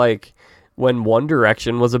was like, when One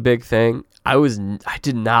Direction was a big thing, I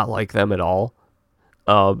did not like them at all.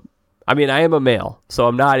 I mean, I am a male, so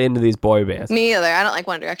I'm not into these boy bands. Me either. I don't like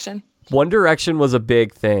One Direction. One Direction was a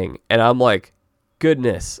big thing, and I'm like,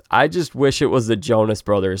 goodness, I just wish it was the Jonas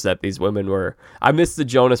Brothers that these women were. I miss the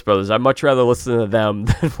Jonas Brothers. I'd much rather listen to them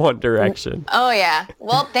than One Direction. Oh, yeah.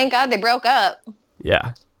 Well, thank God they broke up.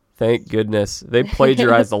 Yeah. Thank goodness. They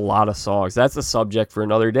plagiarized a lot of songs. That's a subject for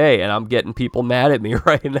another day, and I'm getting people mad at me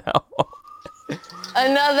right now.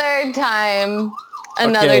 Another time.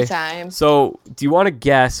 Another time. So, do you want to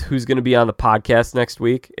guess who's going to be on the podcast next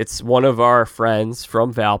week? It's one of our friends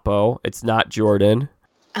from Valpo. It's not Jordan.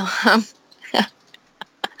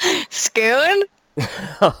 Scoon?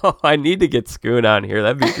 I need to get Scoon on here.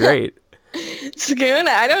 That'd be great. Scoon?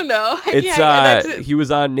 I don't know. It's he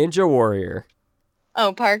was on Ninja Warrior.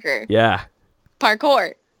 Oh, Parker. Yeah.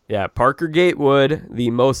 Parkour. Yeah, Parker Gatewood, the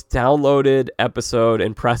most downloaded episode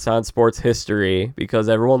in Press On Sports history because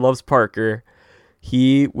everyone loves Parker.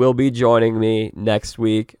 He will be joining me next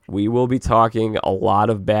week. We will be talking a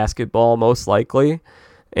lot of basketball, most likely.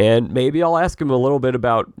 And maybe I'll ask him a little bit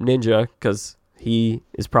about Ninja because he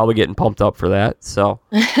is probably getting pumped up for that. So,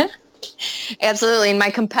 absolutely. And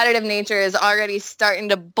my competitive nature is already starting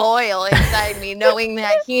to boil inside me, knowing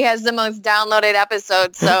that he has the most downloaded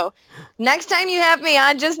episodes. So next time you have me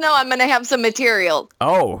on, just know I'm going to have some material.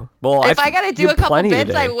 Oh, well, if I got to do a couple bits,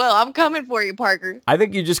 today. I will. I'm coming for you, Parker. I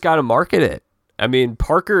think you just got to market it. I mean,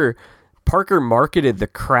 Parker marketed the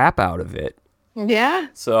crap out of it. Yeah.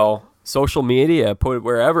 So social media, put it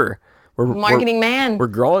wherever. Marketing man. We're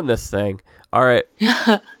growing this thing. All right.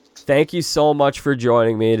 Thank you so much for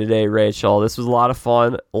joining me today, Rachel. This was a lot of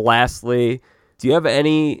fun. Lastly, do you have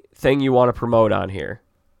anything you want to promote on here?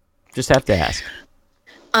 Just have to ask.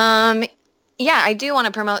 Yeah, I do want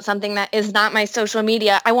to promote something that is not my social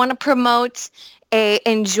media. I want to promote a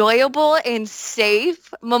enjoyable and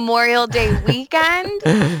safe Memorial Day weekend.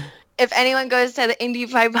 If anyone goes to the Indy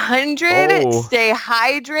 500, stay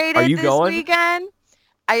hydrated this weekend.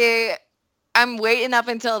 I'm waiting up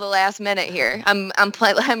until the last minute here. I'm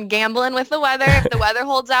gambling with the weather. If the weather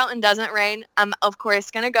holds out and doesn't rain, I'm of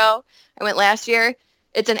course going to go. I went last year.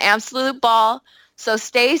 It's an absolute ball. So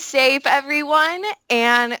stay safe, everyone,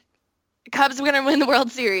 and Cubs are going to win the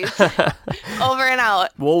World Series. Over and out.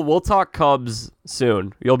 We'll talk Cubs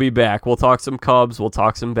soon. You'll be back. We'll talk some Cubs. We'll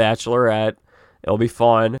talk some Bachelorette. It'll be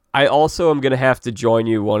fun. I also am going to have to join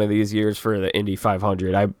you one of these years for the Indy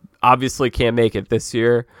 500. I obviously can't make it this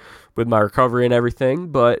year with my recovery and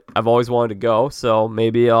everything, but I've always wanted to go, so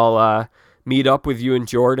maybe I'll meet up with you and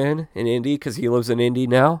Jordan in Indy because he lives in Indy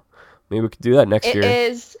now. Maybe we could do that next year.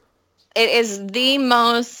 It is the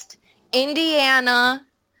most Indiana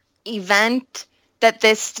event that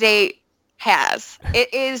this state has.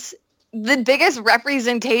 It is the biggest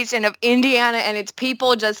representation of Indiana and its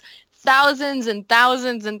people, just thousands and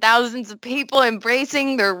thousands and thousands of people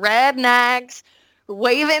embracing their rednecks,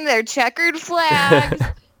 waving their checkered flags,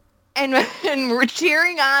 and we're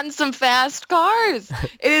cheering on some fast cars.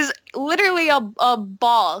 It is literally a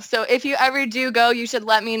ball. So if you ever do go, you should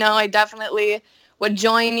let me know. I definitely would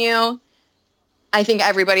join you. I think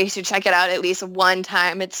everybody should check it out at least one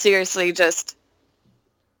time. It's seriously it's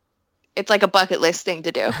like a bucket list thing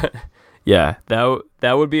to do. Yeah,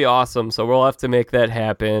 that would be awesome. So we'll have to make that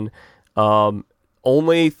happen.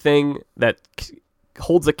 Only thing that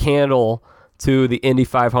holds a candle to the Indy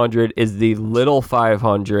 500 is the Little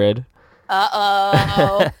 500.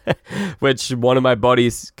 Uh-oh. Which one of my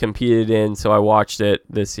buddies competed in, so I watched it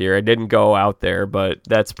this year. I didn't go out there, but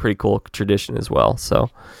that's a pretty cool tradition as well. So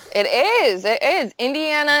It is.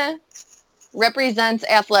 Indiana represents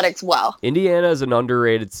athletics well. Indiana is an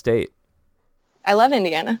underrated state. I love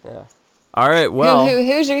Indiana. Yeah. All right, well.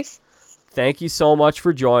 Hoosiers. Thank you so much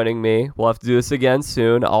for joining me. We'll have to do this again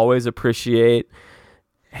soon. Always appreciate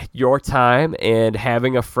your time and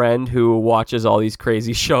having a friend who watches all these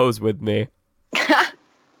crazy shows with me.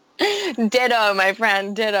 Ditto, my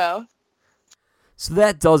friend. Ditto. So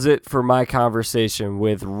that does it for my conversation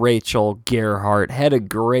with Rachel Gerhart. Had a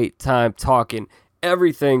great time talking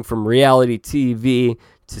everything from reality TV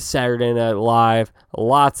to Saturday Night Live.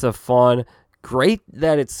 Lots of fun. Great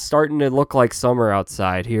that it's starting to look like summer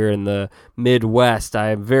outside here in the Midwest.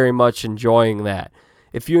 I am very much enjoying that.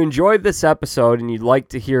 If you enjoyed this episode and you'd like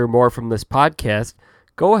to hear more from this podcast,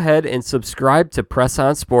 go ahead and subscribe to Press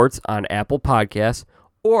On Sports on Apple Podcasts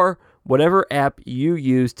or whatever app you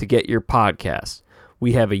use to get your podcasts.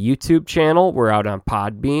 We have a YouTube channel. We're out on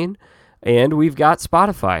Podbean, and we've got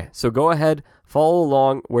Spotify. So go ahead, follow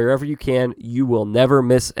along wherever you can. You will never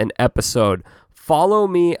miss an episode. Follow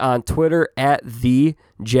me on Twitter at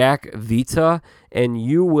 @TheJackVita, and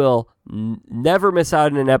you will never miss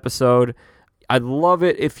out on an episode. I'd love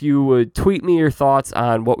it if you would tweet me your thoughts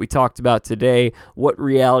on what we talked about today, what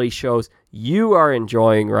reality shows you are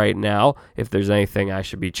enjoying right now. If there's anything I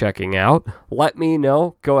should be checking out, let me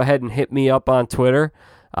know. Go ahead and hit me up on Twitter.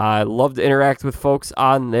 I love to interact with folks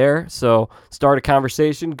on there, so start a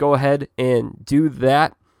conversation. Go ahead and do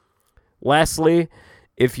that. Lastly,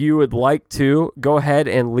 if you would like to, go ahead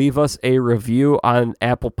and leave us a review on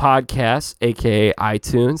Apple Podcasts, aka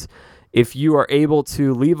iTunes. If you are able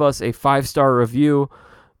to leave us a 5-star review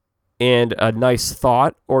and a nice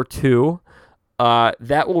thought or two,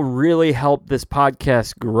 that will really help this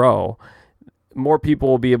podcast grow. More people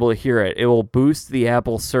will be able to hear it. It will boost the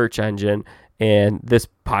Apple search engine, and this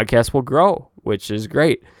podcast will grow, which is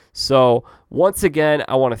great. So once again,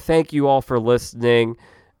 I want to thank you all for listening.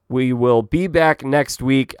 We will be back next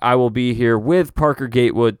week. I will be here with Parker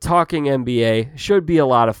Gatewood talking NBA. Should be a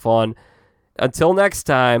lot of fun. Until next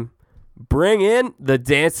time, bring in the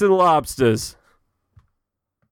Dancing Lobsters.